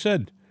 Like you just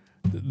said.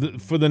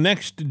 For the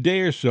next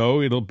day or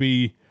so, it'll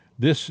be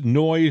this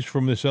noise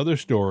from this other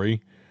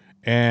story,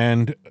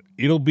 and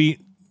it'll be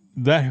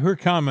that her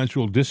comments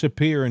will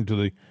disappear into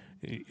the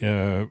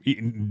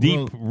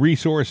deep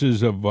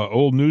resources of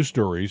old news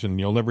stories, and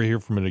you'll never hear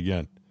from it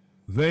again.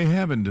 They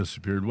haven't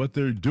disappeared. What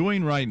they're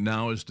doing right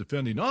now is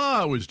defending,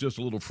 it was just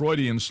a little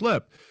Freudian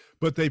slip.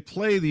 But they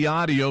play the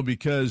audio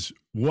because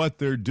what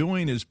they're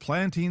doing is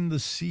planting the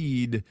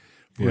seed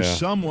for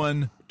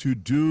someone to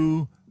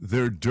do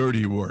their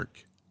dirty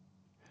work.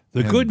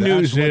 The good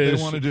news is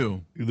they want to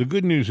do. The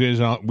good news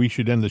is we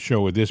should end the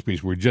show with this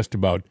piece. We're just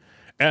about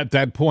at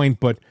that point,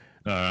 but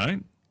all right.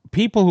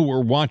 People who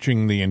were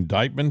watching the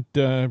indictment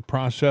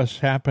process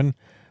happen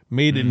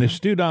made an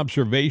astute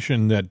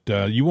observation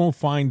that you won't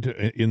find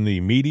in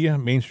the media,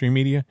 mainstream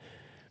media.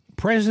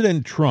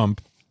 President Trump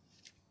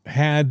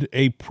had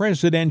a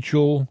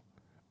presidential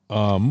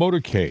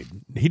motorcade.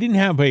 He didn't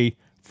have a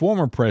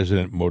former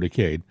president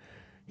motorcade.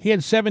 He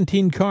had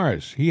 17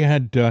 cars. He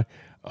had,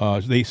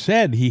 they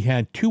said he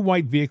had 2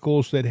 white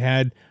vehicles that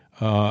had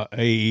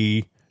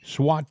a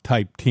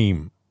SWAT-type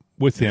team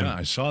with him. Yeah,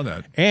 I saw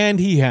that. And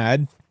he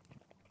had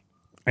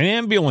an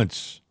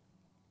ambulance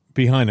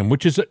behind him,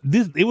 which is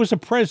it was a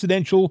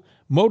presidential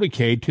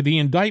motorcade to the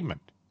indictment.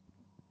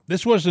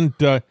 This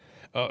wasn't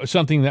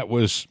something that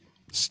was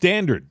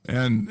standard.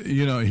 And,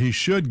 he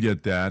should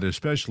get that,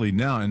 especially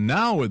now. And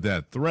now with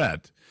that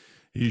threat,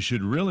 he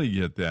should really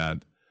get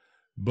that.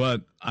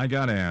 But I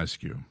got to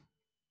ask you,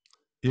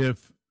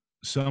 if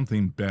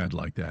something bad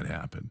like that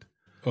happened,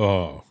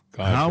 God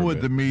how forbid.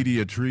 would the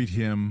media treat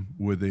him?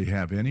 Would they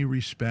have any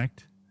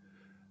respect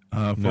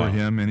for No.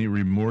 him, any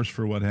remorse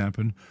for what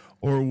happened?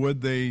 Or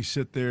would they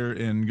sit there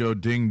and go,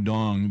 ding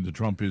dong, the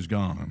Trump is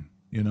gone,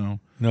 No,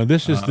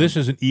 this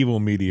is an evil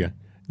media.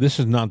 This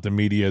is not the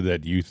media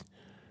that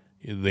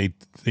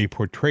they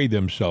portray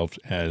themselves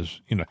as,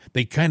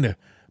 they kind of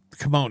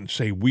come out and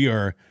say,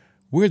 we're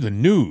the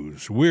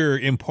news, we're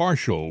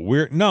impartial,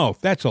 no,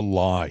 that's a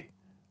lie.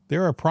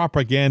 They're a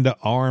propaganda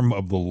arm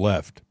of the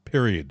left,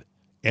 period.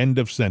 End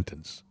of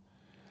sentence.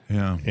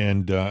 Yeah.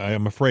 And I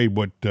am afraid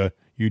what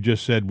you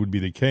just said would be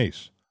the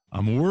case.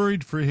 I'm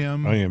worried for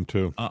him. I am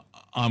too.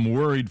 I'm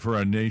worried for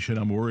our nation.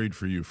 I'm worried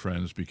for you,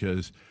 friends,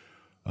 because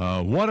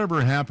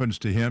whatever happens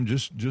to him,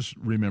 just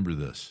remember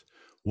this.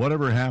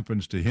 Whatever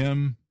happens to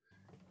him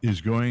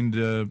is going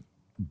to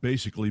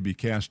basically be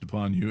cast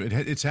upon you.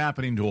 It's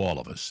happening to all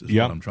of us, is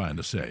what I'm trying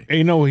to say.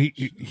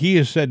 He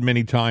has said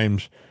many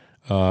times,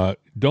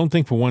 don't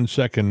think for one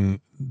second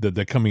that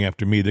they're coming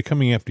after me. They're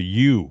coming after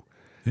you.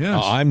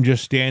 Yes. I'm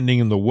just standing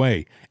in the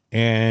way.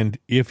 And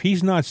if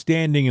he's not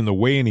standing in the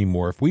way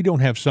anymore, if we don't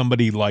have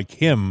somebody like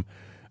him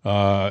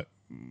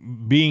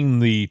being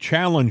the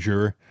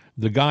challenger,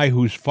 the guy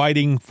who's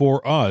fighting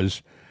for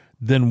us,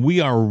 then we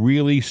are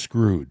really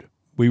screwed.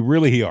 We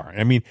really are.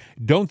 I mean,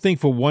 don't think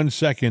for one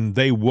second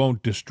they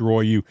won't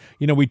destroy you.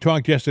 We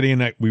talked yesterday,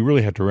 and we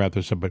really have to wrap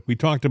this up, but we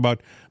talked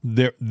about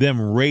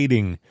them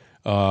raiding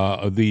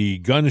the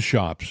gun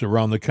shops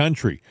around the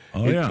country.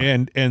 Oh, yeah.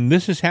 And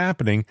this is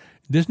happening.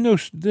 There's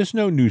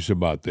no news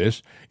about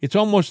this. It's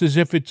almost as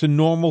if it's a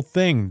normal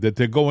thing that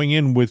they're going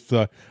in with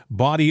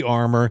body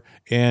armor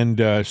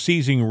and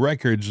seizing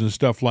records and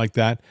stuff like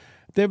that.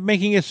 They're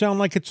making it sound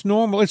like it's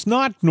normal. It's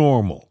not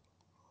normal.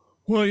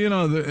 Well,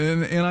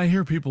 and I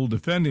hear people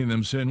defending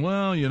them saying,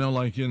 well,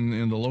 like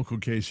in the local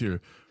case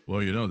here, well,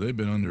 they've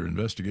been under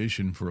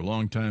investigation for a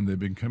long time. They've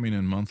been coming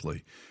in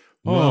monthly.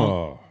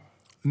 Well,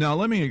 now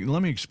let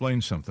me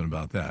explain something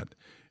about that.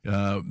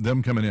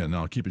 Them coming in.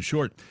 Now, I'll keep it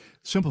short.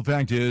 Simple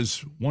fact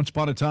is, once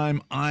upon a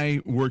time,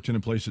 I worked in a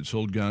place that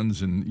sold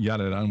guns and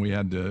yada yada, and we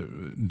had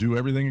to do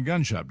everything a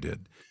gun shop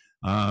did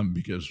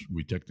because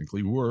we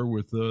technically were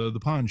with the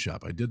pawn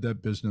shop. I did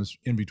that business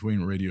in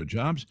between radio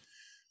jobs,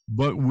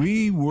 but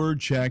we were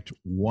checked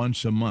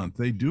once a month.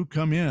 They do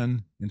come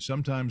in, and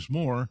sometimes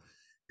more.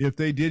 If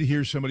they did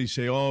hear somebody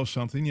say,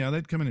 something,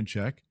 they'd come in and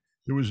check.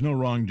 There was no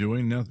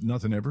wrongdoing,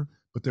 nothing ever,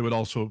 but they would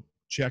also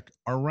check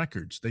our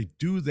records. They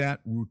do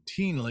that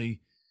routinely.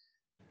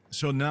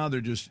 So now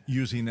they're just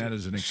using that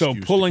as an excuse.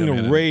 So pulling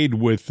a raid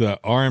with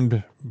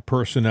armed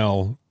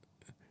personnel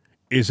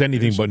is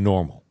anything but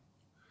normal.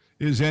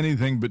 Is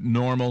anything but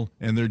normal,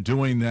 and they're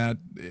doing that,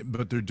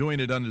 but they're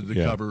doing it under the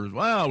cover.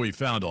 Well, we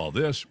found all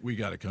this. We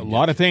got to come. A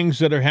lot of things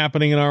that are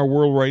happening in our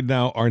world right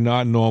now are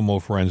not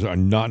normal, friends. Are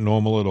not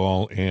normal at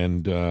all.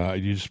 And I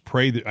just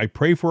pray I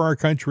pray for our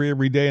country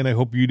every day, and I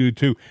hope you do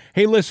too.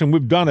 Hey, listen,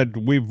 we've done it.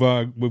 We've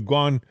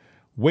gone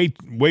way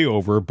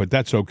over, but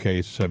that's okay.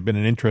 It's been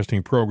an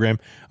interesting program.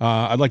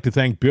 I'd like to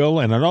thank Bill,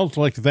 and I'd also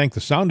like to thank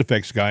the sound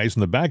effects guys in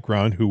the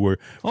background who were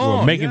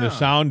making the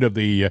sound of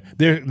the.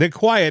 They're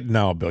quiet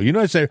now, Bill.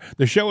 I say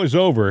the show is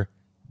over,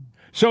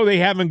 so they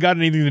haven't got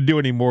anything to do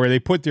anymore. They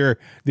put their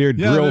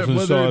drills and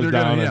saws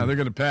down. They're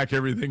going to pack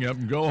everything up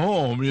and go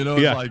home. It's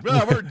like,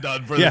 well, we're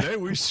done for the day.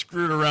 We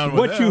screwed around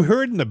with what you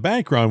heard in the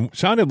background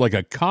sounded like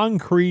a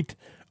concrete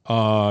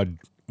saw.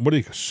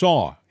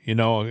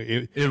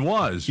 It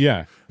was.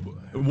 Yeah.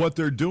 What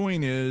they're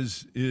doing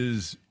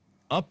is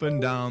up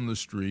and down the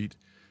street,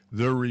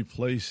 they're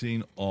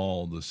replacing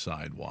all the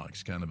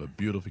sidewalks. Kind of a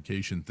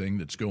beautification thing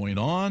that's going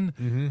on,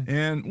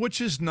 and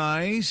which is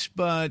nice,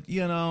 but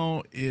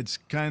it's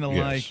kind of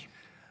like,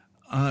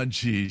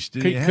 Geez.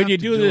 Could you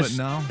do this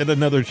now? at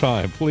another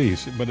time,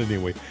 please? But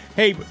anyway,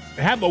 hey,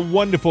 have a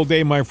wonderful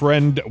day, my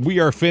friend. We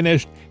are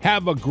finished.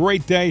 Have a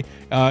great day.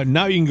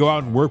 Now you can go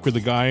out and work with the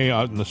guy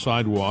out on the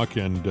sidewalk.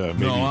 And maybe...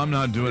 No, I'm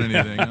not doing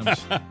anything.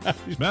 As a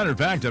matter of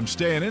fact, I'm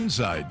staying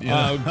inside.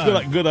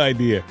 Good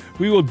idea.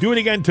 We will do it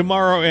again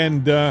tomorrow,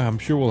 and I'm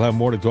sure we'll have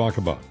more to talk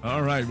about.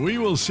 All right, we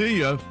will see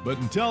you. But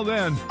until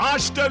then,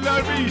 hasta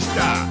la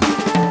vista.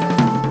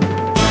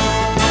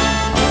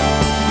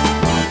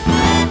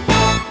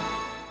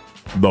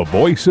 The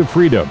Voice of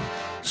Freedom,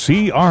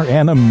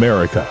 CRN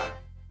America.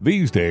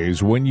 These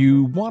days, when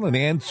you want an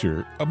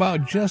answer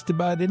about just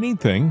about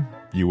anything,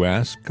 you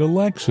ask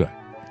Alexa.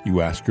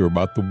 You ask her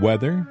about the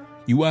weather.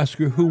 You ask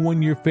her who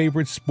won your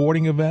favorite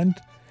sporting event.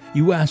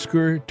 You ask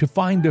her to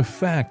find a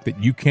fact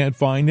that you can't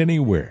find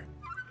anywhere.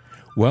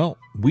 Well,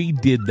 we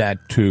did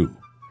that too.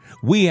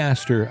 We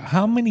asked her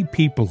how many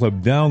people have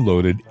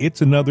downloaded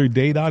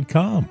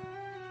it'sanotherday.com.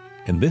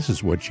 And this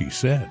is what she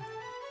said.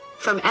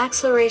 From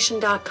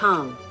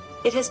acceleration.com.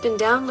 It has been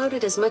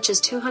downloaded as much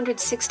as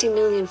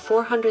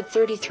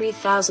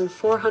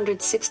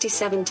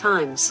 260,433,467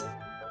 times.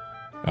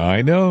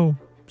 I know.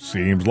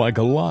 Seems like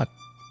a lot.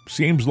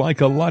 Seems like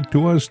a lot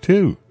to us,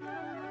 too.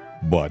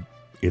 But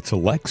it's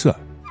Alexa.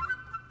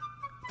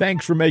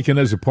 Thanks for making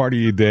us a part of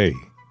your day.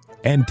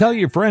 And tell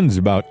your friends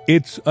about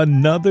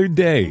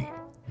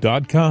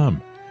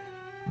it'sanotherday.com.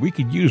 We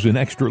could use an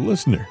extra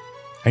listener.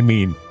 I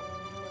mean,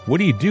 what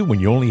do you do when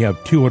you only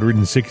have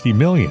 260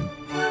 million?